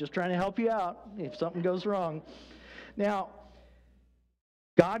 Just trying to help you out if something goes wrong. Now,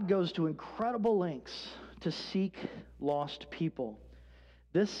 God goes to incredible lengths to seek lost people.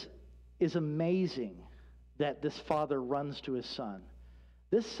 This is amazing that this father runs to his son.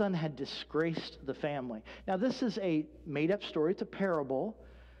 This son had disgraced the family. Now, this is a made-up story. It's a parable.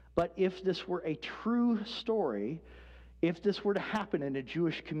 But if this were a true story, if this were to happen in a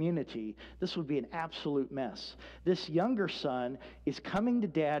Jewish community, this would be an absolute mess. This younger son is coming to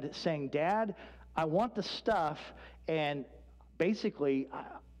dad saying, Dad, I want the stuff, and basically,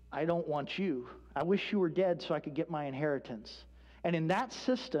 I don't want you. I wish you were dead so I could get my inheritance. And in that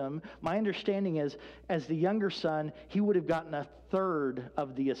system, my understanding is, as the younger son, he would have gotten a third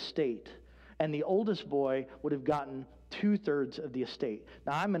of the estate. And the oldest boy would have gotten 2/3 of the estate.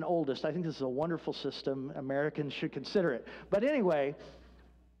 Now, I'm an oldest. I think this is a wonderful system. Americans should consider it. But anyway,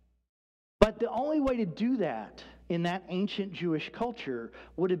 but the only way to do that in that ancient Jewish culture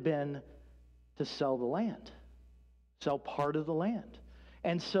would have been to sell the land, sell part of the land.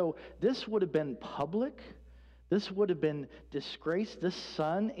 And so this would have been public. This would have been disgrace. This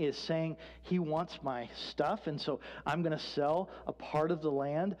son is saying he wants my stuff, and so I'm going to sell a part of the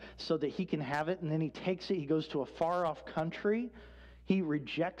land so that he can have it, and then he takes it. He goes to a far-off country. He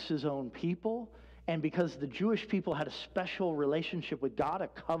rejects his own people, and because the Jewish people had a special relationship with God, a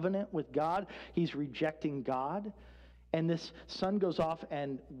covenant with God, he's rejecting God. And this son goes off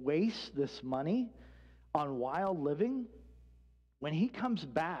and wastes this money on wild living. When he comes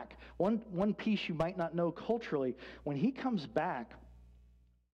back, one piece you might not know culturally, when he comes back,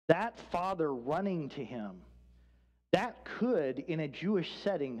 that father running to him, that could, in a Jewish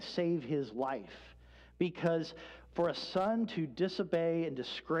setting, save his life. Because for a son to disobey and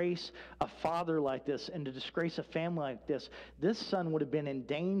disgrace a father like this and to disgrace a family like this son would have been in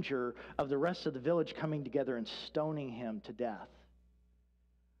danger of the rest of the village coming together and stoning him to death.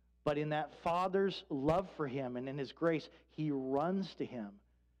 But in that father's love for him and in his grace, he runs to him.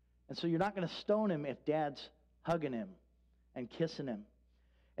 And so you're not going to stone him if dad's hugging him and kissing him.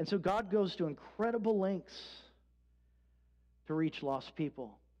 And so God goes to incredible lengths to reach lost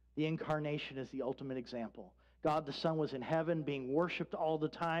people. The incarnation is the ultimate example. God the Son was in heaven being worshiped all the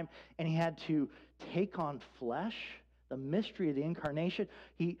time, and he had to take on flesh, the mystery of the incarnation.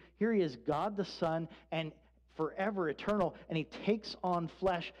 Here he is, God the Son, and forever eternal, and he takes on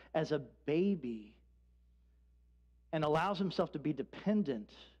flesh as a baby and allows himself to be dependent,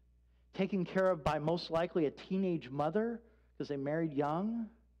 taken care of by most likely a teenage mother because they married young,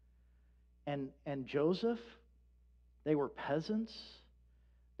 and Joseph. They were peasants.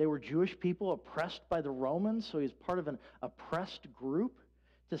 They were Jewish people oppressed by the Romans, so he's part of an oppressed group.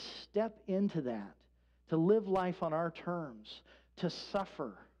 To step into that, to live life on our terms, to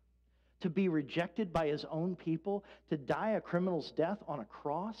suffer, to be rejected by his own people, to die a criminal's death on a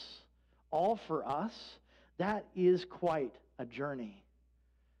cross, all for us, that is quite a journey.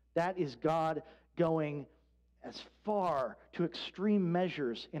 That is God going as far to extreme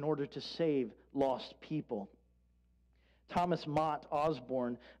measures in order to save lost people. Thomas Mott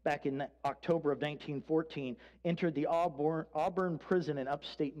Osborne, back in October of 1914, entered the Auburn prison in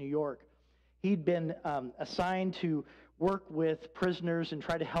upstate New York. He'd been assigned to work with prisoners and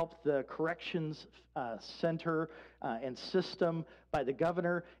try to help the corrections center and system by the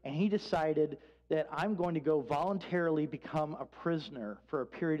governor, and he decided that I'm going to go voluntarily become a prisoner for a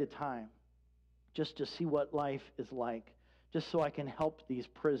period of time just to see what life is like, just so I can help these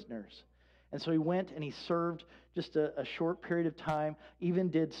prisoners. And so he went and he served just a short period of time, even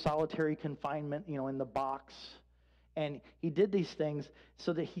did solitary confinement, in the box. And he did these things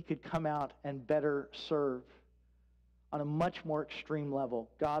so that he could come out and better serve. On a much more extreme level,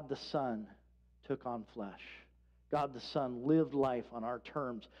 God the Son took on flesh. God the Son lived life on our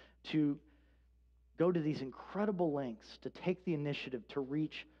terms to go to these incredible lengths to take the initiative to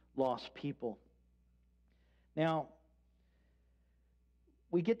reach lost people. Now,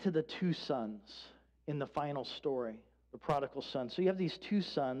 we get to the two sons in the final story, the prodigal son. So you have these two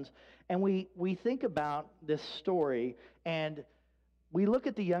sons, and we think about this story, and we look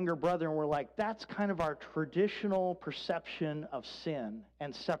at the younger brother, and we're like, that's kind of our traditional perception of sin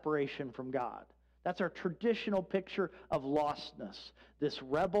and separation from God. That's our traditional picture of lostness. This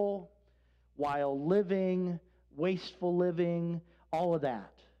rebel, wild living, wasteful living, all of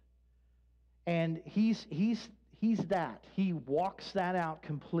that. And he's that. He walks that out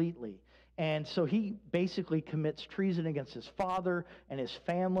completely. And so he basically commits treason against his father and his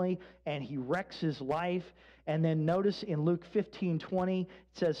family, and he wrecks his life. And then notice in Luke 15:20, it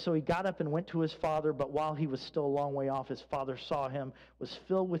says, so he got up and went to his father, but while he was still a long way off, his father saw him, was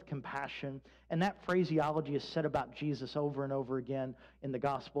filled with compassion. And that phraseology is said about Jesus over and over again in the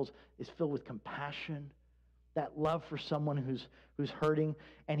Gospels, is filled with compassion, that love for someone who's hurting.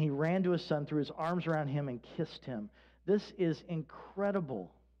 And he ran to his son, threw his arms around him, and kissed him. This is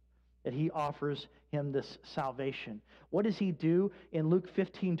incredible. that he offers him this salvation. What does he do in Luke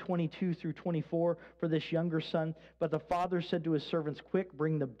 15:22 through 24 for this younger son? But the father said to his servants, quick,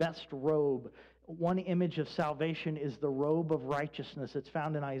 bring the best robe. One image of salvation is the robe of righteousness. It's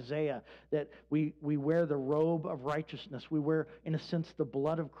found in Isaiah, that we wear the robe of righteousness. We wear, in a sense, the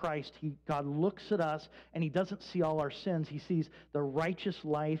blood of Christ. God looks at us, and he doesn't see all our sins. He sees the righteous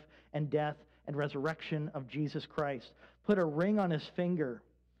life and death and resurrection of Jesus Christ. Put a ring on his finger.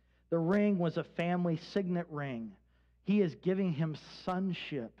 The ring was a family signet ring. He is giving him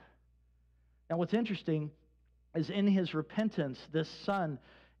sonship. Now, what's interesting is in his repentance, this son,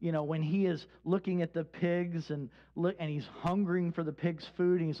 when he is looking at the pigs and he's hungering for the pigs'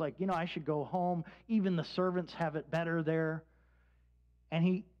 food, and he's like, I should go home. Even the servants have it better there. And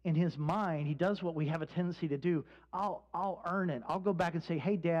he, in his mind, he does what we have a tendency to do. I'll earn it. I'll go back and say,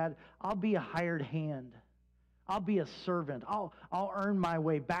 hey, Dad, I'll be a hired hand. I'll be a servant. I'll earn my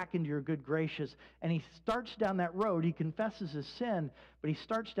way back into your good gracious. And he starts down that road. He confesses his sin, but he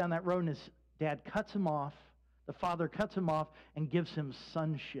starts down that road, and his dad cuts him off. The father cuts him off and gives him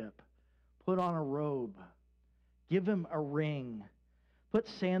sonship. Put on a robe. Give him a ring. Put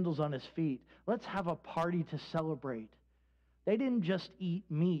sandals on his feet. Let's have a party to celebrate. They didn't just eat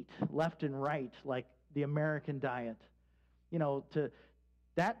meat left and right like the American diet.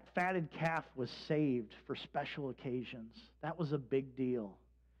 That fatted calf was saved for special occasions. That was a big deal.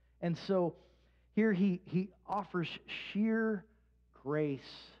 And so here he offers sheer grace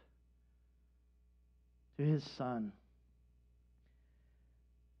to his son.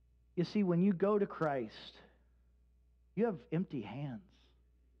 You see, when you go to Christ, you have empty hands.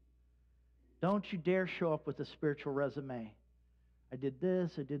 Don't you dare show up with a spiritual resume. I did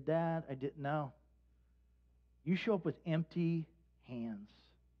this, I did that, no. You show up with empty hands.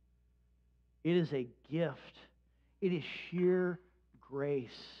 It is a gift. It is sheer grace.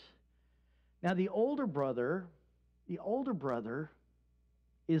 Now, the older brother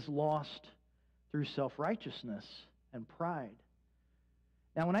is lost through self-righteousness and pride.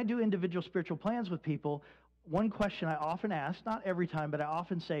 Now, when I do individual spiritual plans with people, one question I often ask, not every time, but I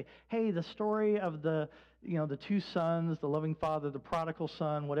often say, hey, the story of the two sons, the loving father, the prodigal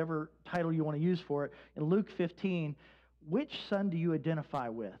son, whatever title you want to use for it, in Luke 15, which son do you identify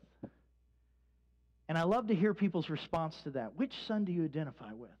with? And I love to hear people's response to that. Which son do you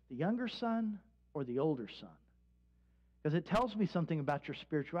identify with? The younger son or the older son? Because it tells me something about your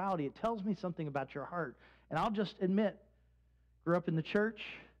spirituality. It tells me something about your heart. And I'll just admit, grew up in the church,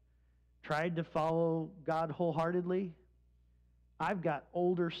 tried to follow God wholeheartedly. I've got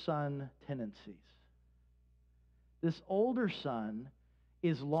older son tendencies. This older son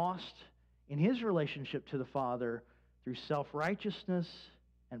is lost in his relationship to the Father through self-righteousness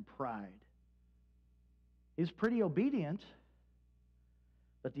and pride. He's pretty obedient,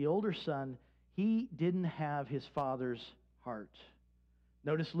 but the older son, he didn't have his father's heart.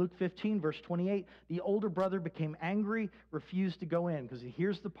 Notice Luke 15, verse 28. The older brother became angry, refused to go in, because he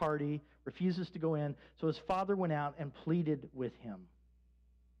hears the party, refuses to go in. So his father went out and pleaded with him.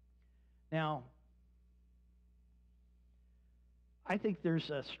 Now, I think there's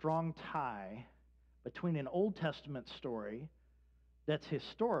a strong tie between an Old Testament story that's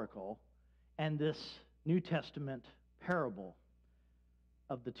historical and this New Testament parable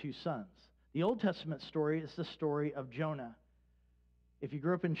of the two sons. The Old Testament story is the story of Jonah. If you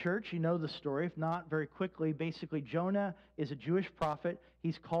grew up in church, you know the story. If not, very quickly, basically Jonah is a Jewish prophet.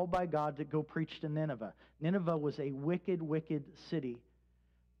 He's called by God to go preach to Nineveh. Nineveh was a wicked, wicked city.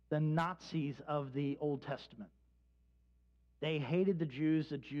 The Nazis of the Old Testament. They hated the Jews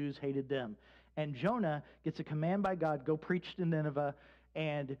hated them. And Jonah gets a command by God, go preach to Nineveh.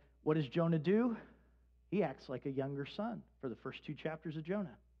 And what does Jonah do? He acts like a younger son for the first 2 chapters of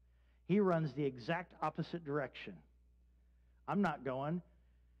Jonah. He runs the exact opposite direction. I'm not going.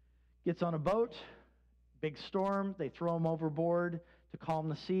 Gets on a boat, big storm, they throw him overboard to calm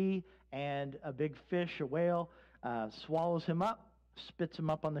the sea, and a big fish, a whale, swallows him up, spits him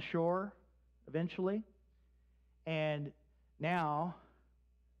up on the shore eventually. And now,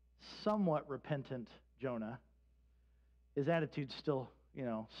 somewhat repentant Jonah, his attitude still,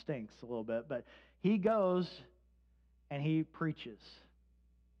 stinks a little bit, but he goes and he preaches.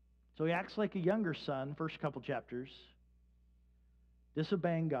 So he acts like a younger son, first couple chapters,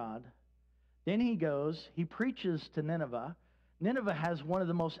 disobeying God. Then he goes, he preaches to Nineveh. Nineveh has one of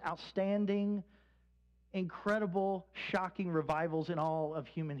the most outstanding, incredible, shocking revivals in all of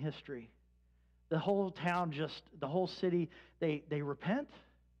human history. The whole town, the whole city, they repent.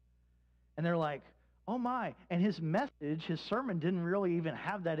 And they're like, Oh my. And his message, his sermon didn't really even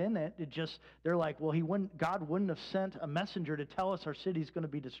have that in it. They're like, well, God wouldn't have sent a messenger to tell us our city's going to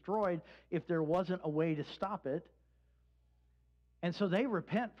be destroyed if there wasn't a way to stop it. And so they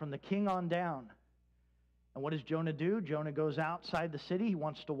repent from the king on down. And what does Jonah do? Jonah goes outside the city. He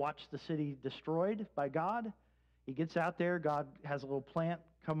wants to watch the city destroyed by God. He gets out there. God has a little plant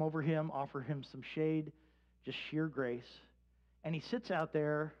come over him, offer him some shade, just sheer grace. And he sits out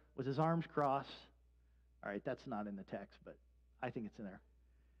there with his arms crossed. All right, that's not in the text, but I think it's in there.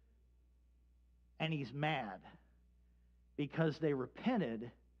 And he's mad because they repented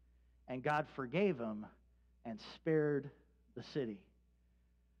and God forgave them and spared the city.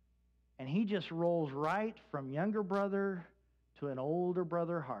 And he just rolls right from younger brother to an older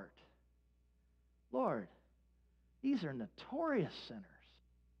brother heart. Lord, these are notorious sinners.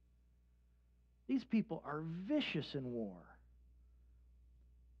 These people are vicious in war.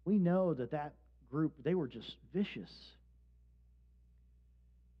 We know that group, they were just vicious.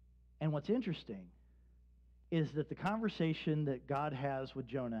 And what's interesting is that the conversation that God has with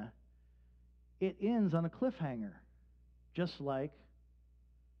Jonah, it ends on a cliffhanger, just like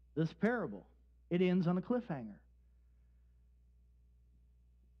this parable. It ends on a cliffhanger.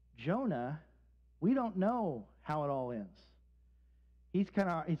 Jonah, we don't know how it all ends. He's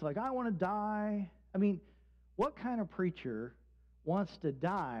like, I want to die. I mean, what kind of preacher wants to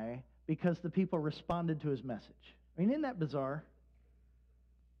die because the people responded to his message? I mean, isn't that bizarre?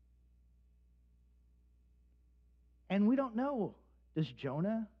 And we don't know, does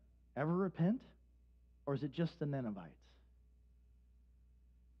Jonah ever repent? Or is it just the Ninevites?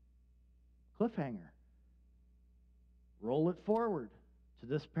 Cliffhanger. Roll it forward to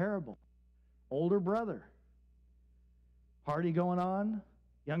this parable. Older brother. Party going on.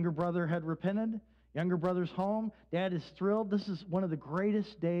 Younger brother had repented. Younger brother's home. Dad is thrilled. This is one of the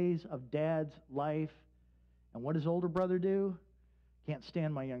greatest days of Dad's life. And what does older brother do? Can't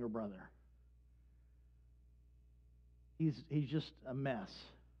stand my younger brother. He's just a mess.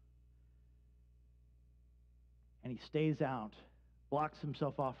 And he stays out, blocks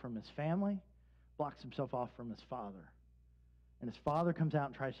himself off from his family, blocks himself off from his father. And his father comes out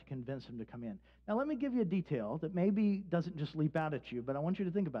and tries to convince him to come in. Now, let me give you a detail that maybe doesn't just leap out at you, but I want you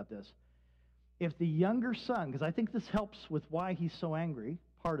to think about this. If the younger son, because I think this helps with why he's so angry,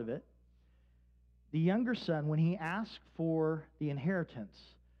 part of it, the younger son, when he asked for the inheritance,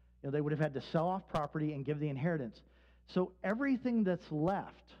 they would have had to sell off property and give the inheritance. So everything that's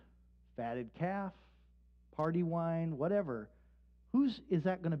left, fatted calf, party wine, whatever, whose is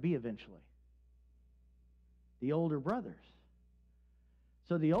that going to be eventually? The older brothers.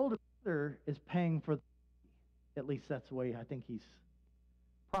 So the older brother is paying for, at least that's the way I think he's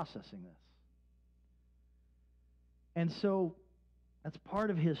processing this. And so that's part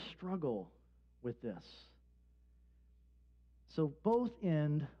of his struggle with this. So both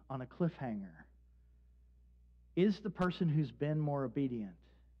end on a cliffhanger. Is the person who's been more obedient,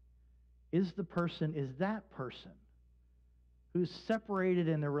 is that person who's separated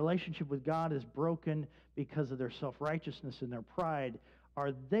and their relationship with God is broken because of their self-righteousness and their pride,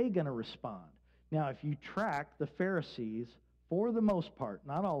 are they going to respond? Now, if you track the Pharisees, for the most part,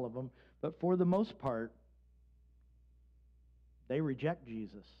 not all of them, but for the most part, they reject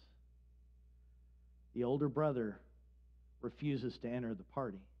Jesus. The older brother refuses to enter the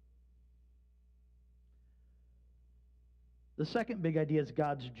party. The second big idea is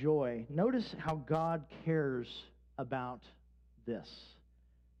God's joy. Notice how God cares about this,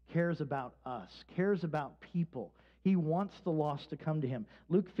 cares about us, cares about people. He wants the lost to come to him.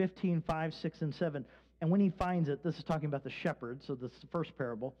 Luke 15, 5, 6, and 7. And when he finds it, this is talking about the shepherd, so this is the first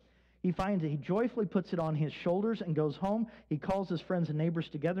parable. He finds it. He joyfully puts it on his shoulders and goes home. He calls his friends and neighbors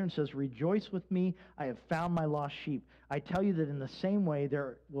together and says, "Rejoice with me. I have found my lost sheep." I tell you that in the same way,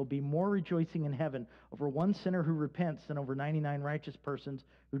 there will be more rejoicing in heaven over one sinner who repents than over 99 righteous persons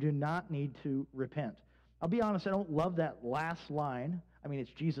who do not need to repent. I'll be honest, I don't love that last line. I mean,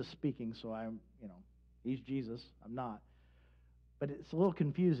 it's Jesus speaking, so he's Jesus. I'm not. But it's a little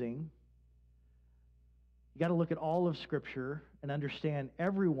confusing. You got to look at all of Scripture and understand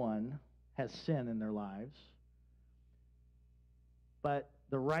everyone has sin in their lives. But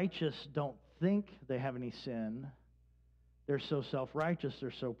the righteous don't think they have any sin. They're so self-righteous,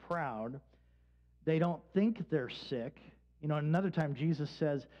 they're so proud. They don't think they're sick. Another time Jesus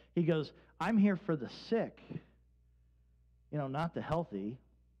says, he goes, "I'm here for the sick, not the healthy."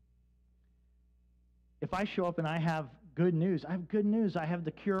 If I show up and I have good news, I have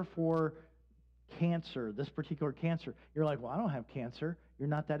the cure for cancer, this particular cancer. You're like, "Well, I don't have cancer." You're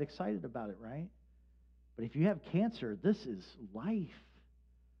not that excited about it, right? But if you have cancer, this is life.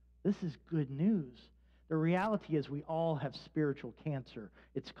 This is good news. The reality is we all have spiritual cancer.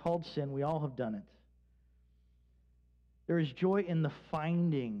 It's called sin. We all have done it. There is joy in the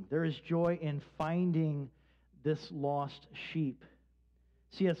finding. There is joy in finding this lost sheep.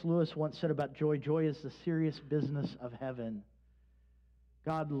 C.S. Lewis once said about joy, joy is the serious business of heaven.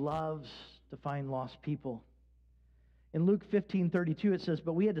 God loves to find lost people. In Luke 15:32 it says,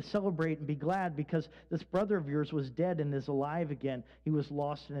 "But we had to celebrate and be glad because this brother of yours was dead and is alive again. He was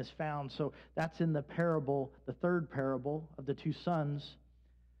lost and is found." So that's in the parable, the third parable of the two sons.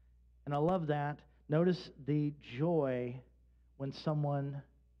 And I love that. Notice the joy when someone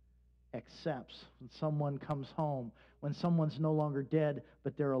accepts, when someone comes home, when someone's no longer dead,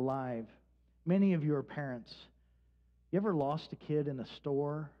 but they're alive. Many of you are parents. You ever lost a kid in a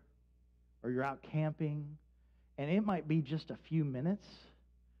store, or you're out camping, and it might be just a few minutes,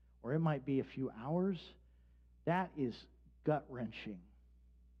 or it might be a few hours? That is gut-wrenching.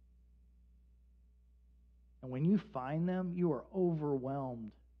 And when you find them, you are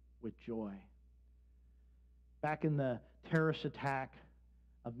overwhelmed with joy. Back in the terrorist attack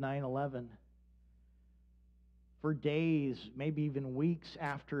of 9/11, for days, maybe even weeks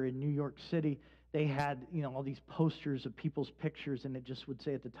after in New York City, they had, all these posters of people's pictures, and it just would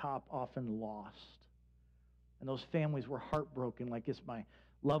say at the top, "Often lost." And those families were heartbroken, like, is my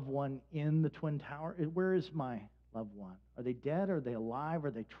loved one in the Twin Tower? Where is my loved one? Are they dead? Are they alive? Are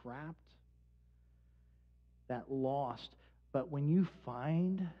they trapped? That lost. But when you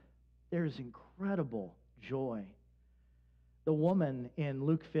find, there's incredible joy. The woman in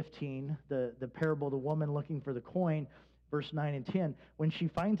Luke 15, the parable of the woman looking for the coin, verse 9 and 10, when she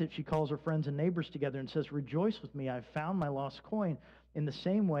finds it, she calls her friends and neighbors together and says, "Rejoice with me, I've found my lost coin." In the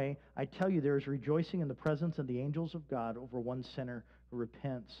same way, I tell you, there is rejoicing in the presence of the angels of God over one sinner who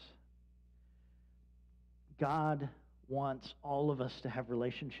repents. God wants all of us to have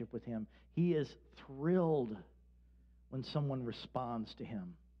relationship with him. He is thrilled when someone responds to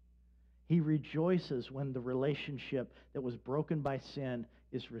him. He rejoices when the relationship that was broken by sin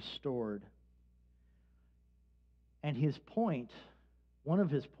is restored. And his point, one of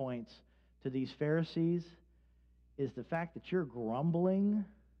his points to these Pharisees, is the fact that you're grumbling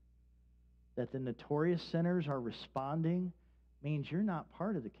that the notorious sinners are responding means you're not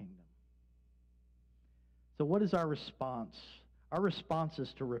part of the kingdom. So what is our response? Our response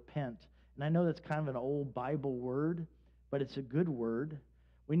is to repent. And I know that's kind of an old Bible word, but it's a good word.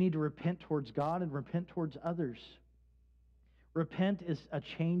 We need to repent towards God and repent towards others. Repent is a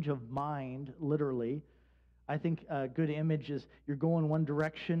change of mind, literally. I think a good image is you're going one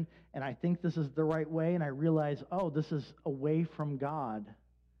direction, and I think this is the right way, and I realize, oh, this is away from God.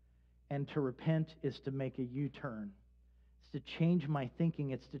 And to repent is to make a U-turn. It's to change my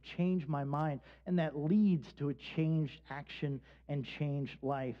thinking. It's to change my mind. And that leads to a changed action and changed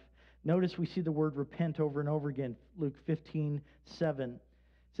life. Notice we see the word repent over and over again. Luke 15:7.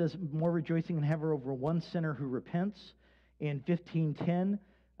 It says, "More rejoicing in heaven over one sinner who repents." In 15:10,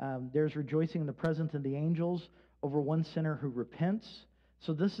 there's rejoicing in the presence of the angels over one sinner who repents.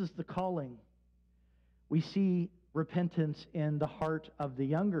 So this is the calling. We see repentance in the heart of the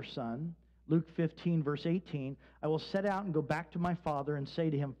younger son. Luke 15, verse 18, "I will set out and go back to my father and say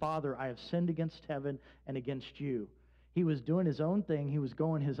to him, 'Father, I have sinned against heaven and against you.'" He was doing his own thing. He was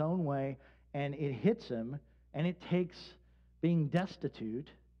going his own way, and it hits him, and it takes being destitute.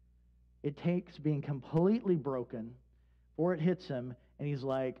 It takes being completely broken before it hits him, and he's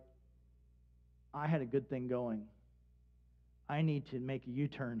like, "I had a good thing going. I need to make a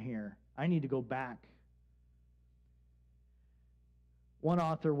U-turn here. I need to go back." One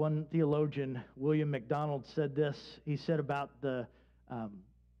author, one theologian, William MacDonald, said this. He said about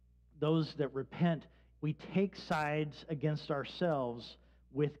those that repent, we take sides against ourselves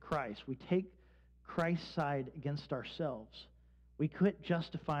with Christ. We take Christ's side against ourselves. We quit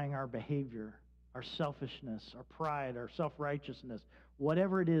justifying our behavior, our selfishness, our pride, our self-righteousness,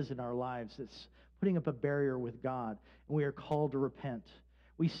 whatever it is in our lives that's putting up a barrier with God, and we are called to repent.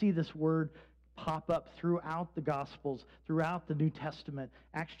 We see this word pop up throughout the Gospels, throughout the New Testament.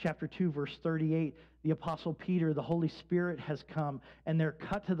 Acts chapter 2, verse 38, the Apostle Peter, the Holy Spirit has come, and they're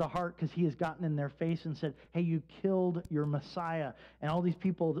cut to the heart because he has gotten in their face and said, "Hey, you killed your Messiah." And all these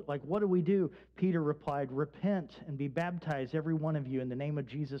people, like, "What do we do?" Peter replied, "Repent and be baptized, every one of you, in the name of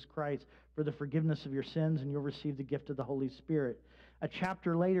Jesus Christ for the forgiveness of your sins, and you'll receive the gift of the Holy Spirit." A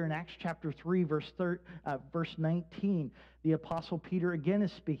chapter later, in Acts chapter 3, verse 19, the Apostle Peter again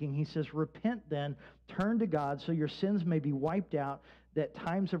is speaking. He says, "Repent then, turn to God, so your sins may be wiped out, that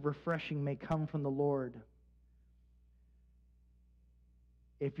times of refreshing may come from the Lord."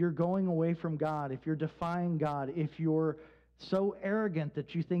 If you're going away from God, if you're defying God, if you're so arrogant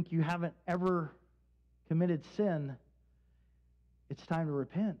that you think you haven't ever committed sin, it's time to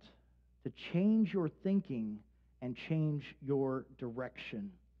repent, to change your thinking and change your direction.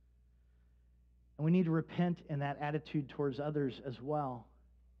 And we need to repent in that attitude towards others as well.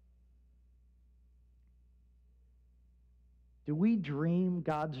 Do we dream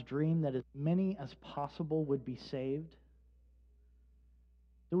God's dream that as many as possible would be saved?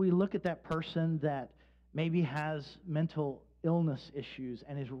 Do we look at that person that maybe has mental illness issues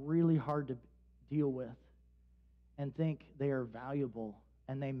and is really hard to deal with and think they are valuable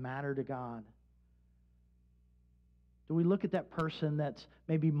and they matter to God? Do we look at that person that's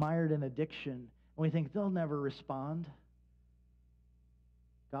maybe mired in addiction and we think they'll never respond?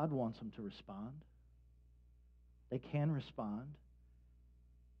 God wants them to respond. They can respond.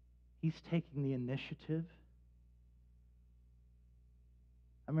 He's taking the initiative.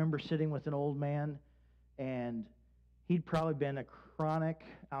 I remember sitting with an old man, and he'd probably been a chronic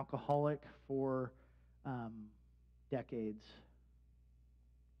alcoholic for decades.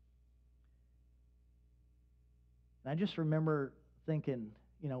 And I just remember thinking,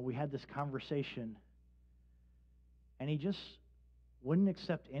 we had this conversation, and he just wouldn't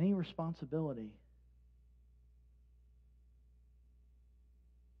accept any responsibility.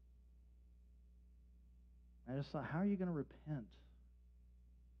 I just thought, how are you going to repent?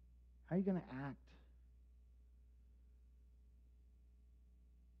 How are you going to act?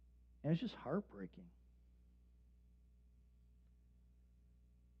 And it's just heartbreaking.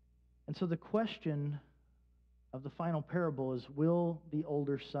 And so the question of the final parable is, will the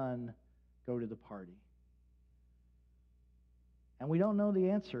older son go to the party? And we don't know the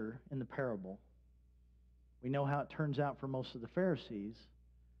answer in the parable. We know how it turns out for most of the Pharisees.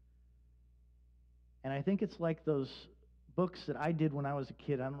 And I think it's like those books that I did when I was a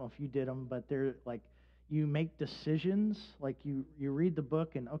kid. I don't know if you did them, but they're like, you make decisions. Like you read the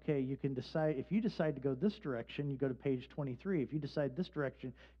book and, okay, you can decide. If you decide to go this direction, you go to page 23. If you decide this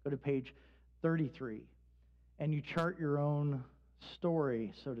direction, go to page 33. And you chart your own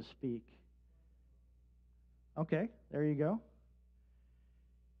story, so to speak. Okay, there you go.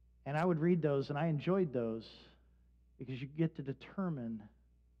 And I would read those, and I enjoyed those because you get to determine,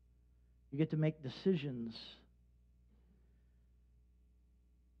 you get to make decisions.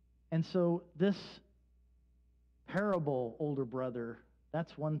 And so this parable, older brother,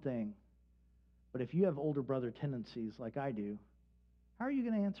 that's one thing. But if you have older brother tendencies like I do, how are you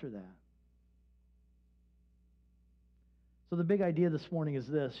going to answer that? So the big idea this morning is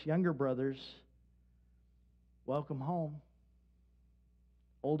this: younger brothers, welcome home.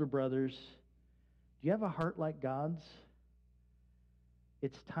 Older brothers, do you have a heart like God's?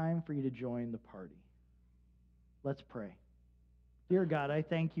 It's time for you to join the party. Let's pray. Dear God, I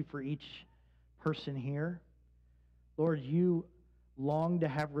thank you for each person here. Lord, you long to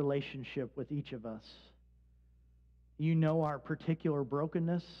have relationship with each of us. You know our particular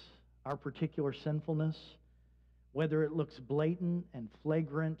brokenness, our particular sinfulness, whether it looks blatant and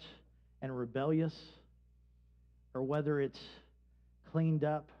flagrant and rebellious, or whether it's cleaned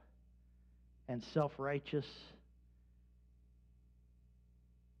up and self-righteous,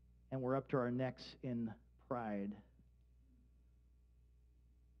 and we're up to our necks in pride.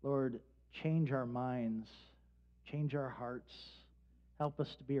 Lord, change our minds, change our hearts. Help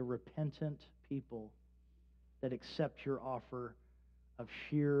us to be a repentant people that accept your offer of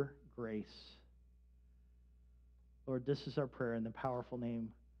sheer grace. Lord, this is our prayer in the powerful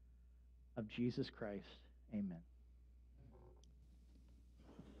name of Jesus Christ. Amen.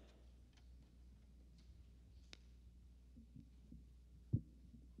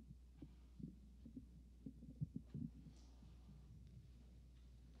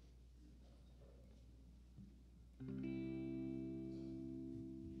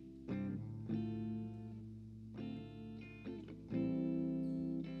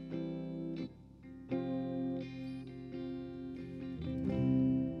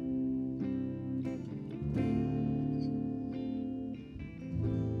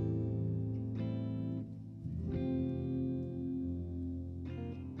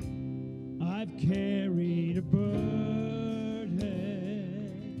 I've carried a burden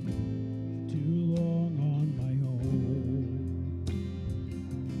too long on my own.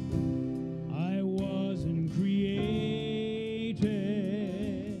 I wasn't created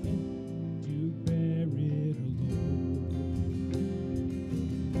to bear it alone.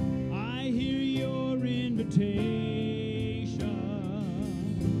 I hear your invitation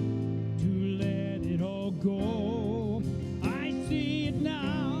to let it all go. I see it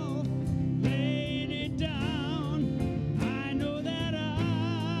now. Down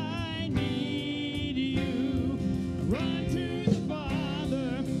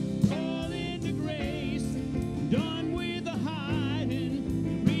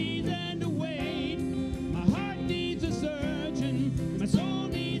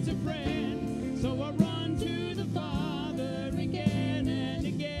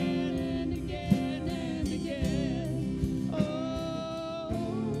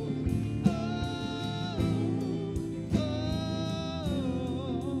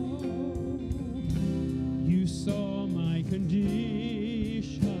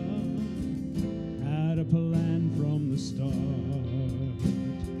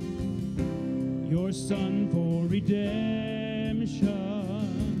Son for redemption,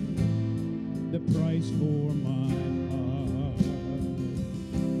 the price for my heart.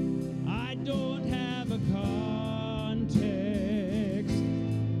 I don't have a context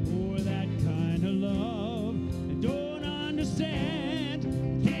for that kind of love. I don't understand,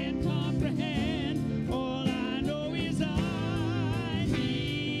 can't comprehend. All I know is I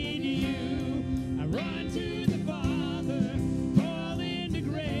need you. I run to the Father, fall into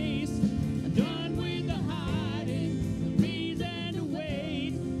grace. I'm done with the hiding, the reason to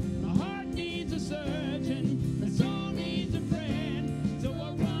wait. My heart needs a surgeon, my soul needs a friend. So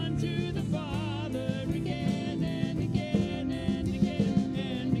I run to the Father again and again and again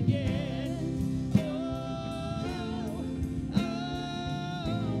and again.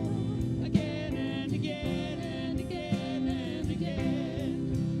 Again and again and again and again.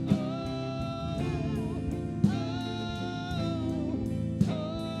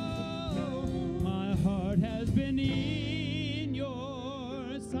 My heart has been in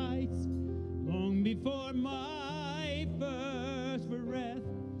your sights long before my first breath.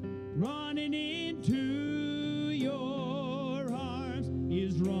 Running into your arms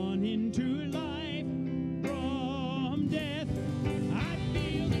is running to life from death. I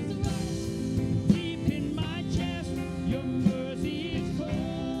feel this rush deep in my chest. Your mercy is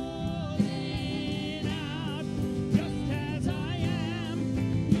calling out. Just as I am,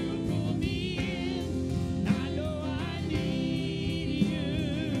 you pull me in. I know I need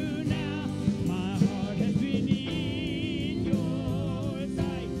you now. My heart has been in your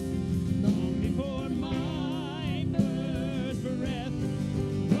sight long before my first breath.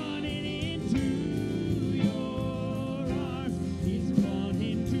 Running into your arms is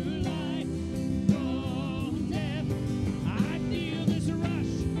running to life from death. I feel this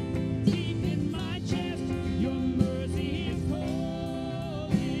rush deep in my chest. Your mercy is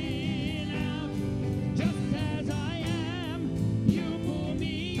calling out. Just as I am, you pull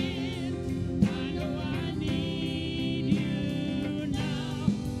me in. I know I need you now.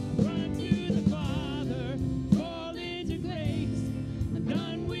 Run to the Father, fall into grace. I'm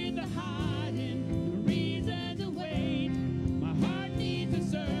done with the hiding, the reason to wait. My heart needs a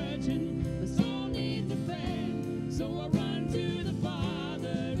surgeon, my soul needs a friend. So I run to the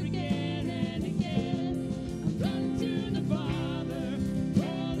Father again and again. I run to the Father,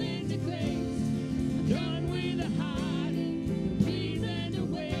 fall into grace. I'm done with the hiding, the reason to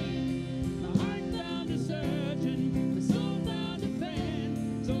wait. My heart found a surgeon, my soul found a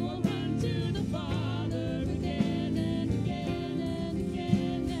friend. So I run to the Father again and again and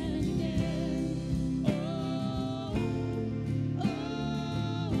again and again.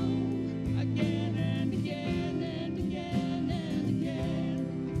 Again and again and again and again.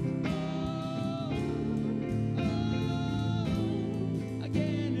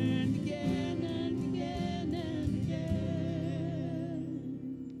 Again and again and again and again.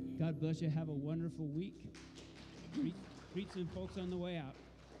 God bless you. Have a wonderful week. Greet some folks on the way out.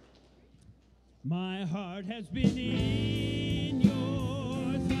 My heart has been in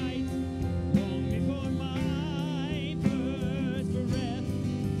your sight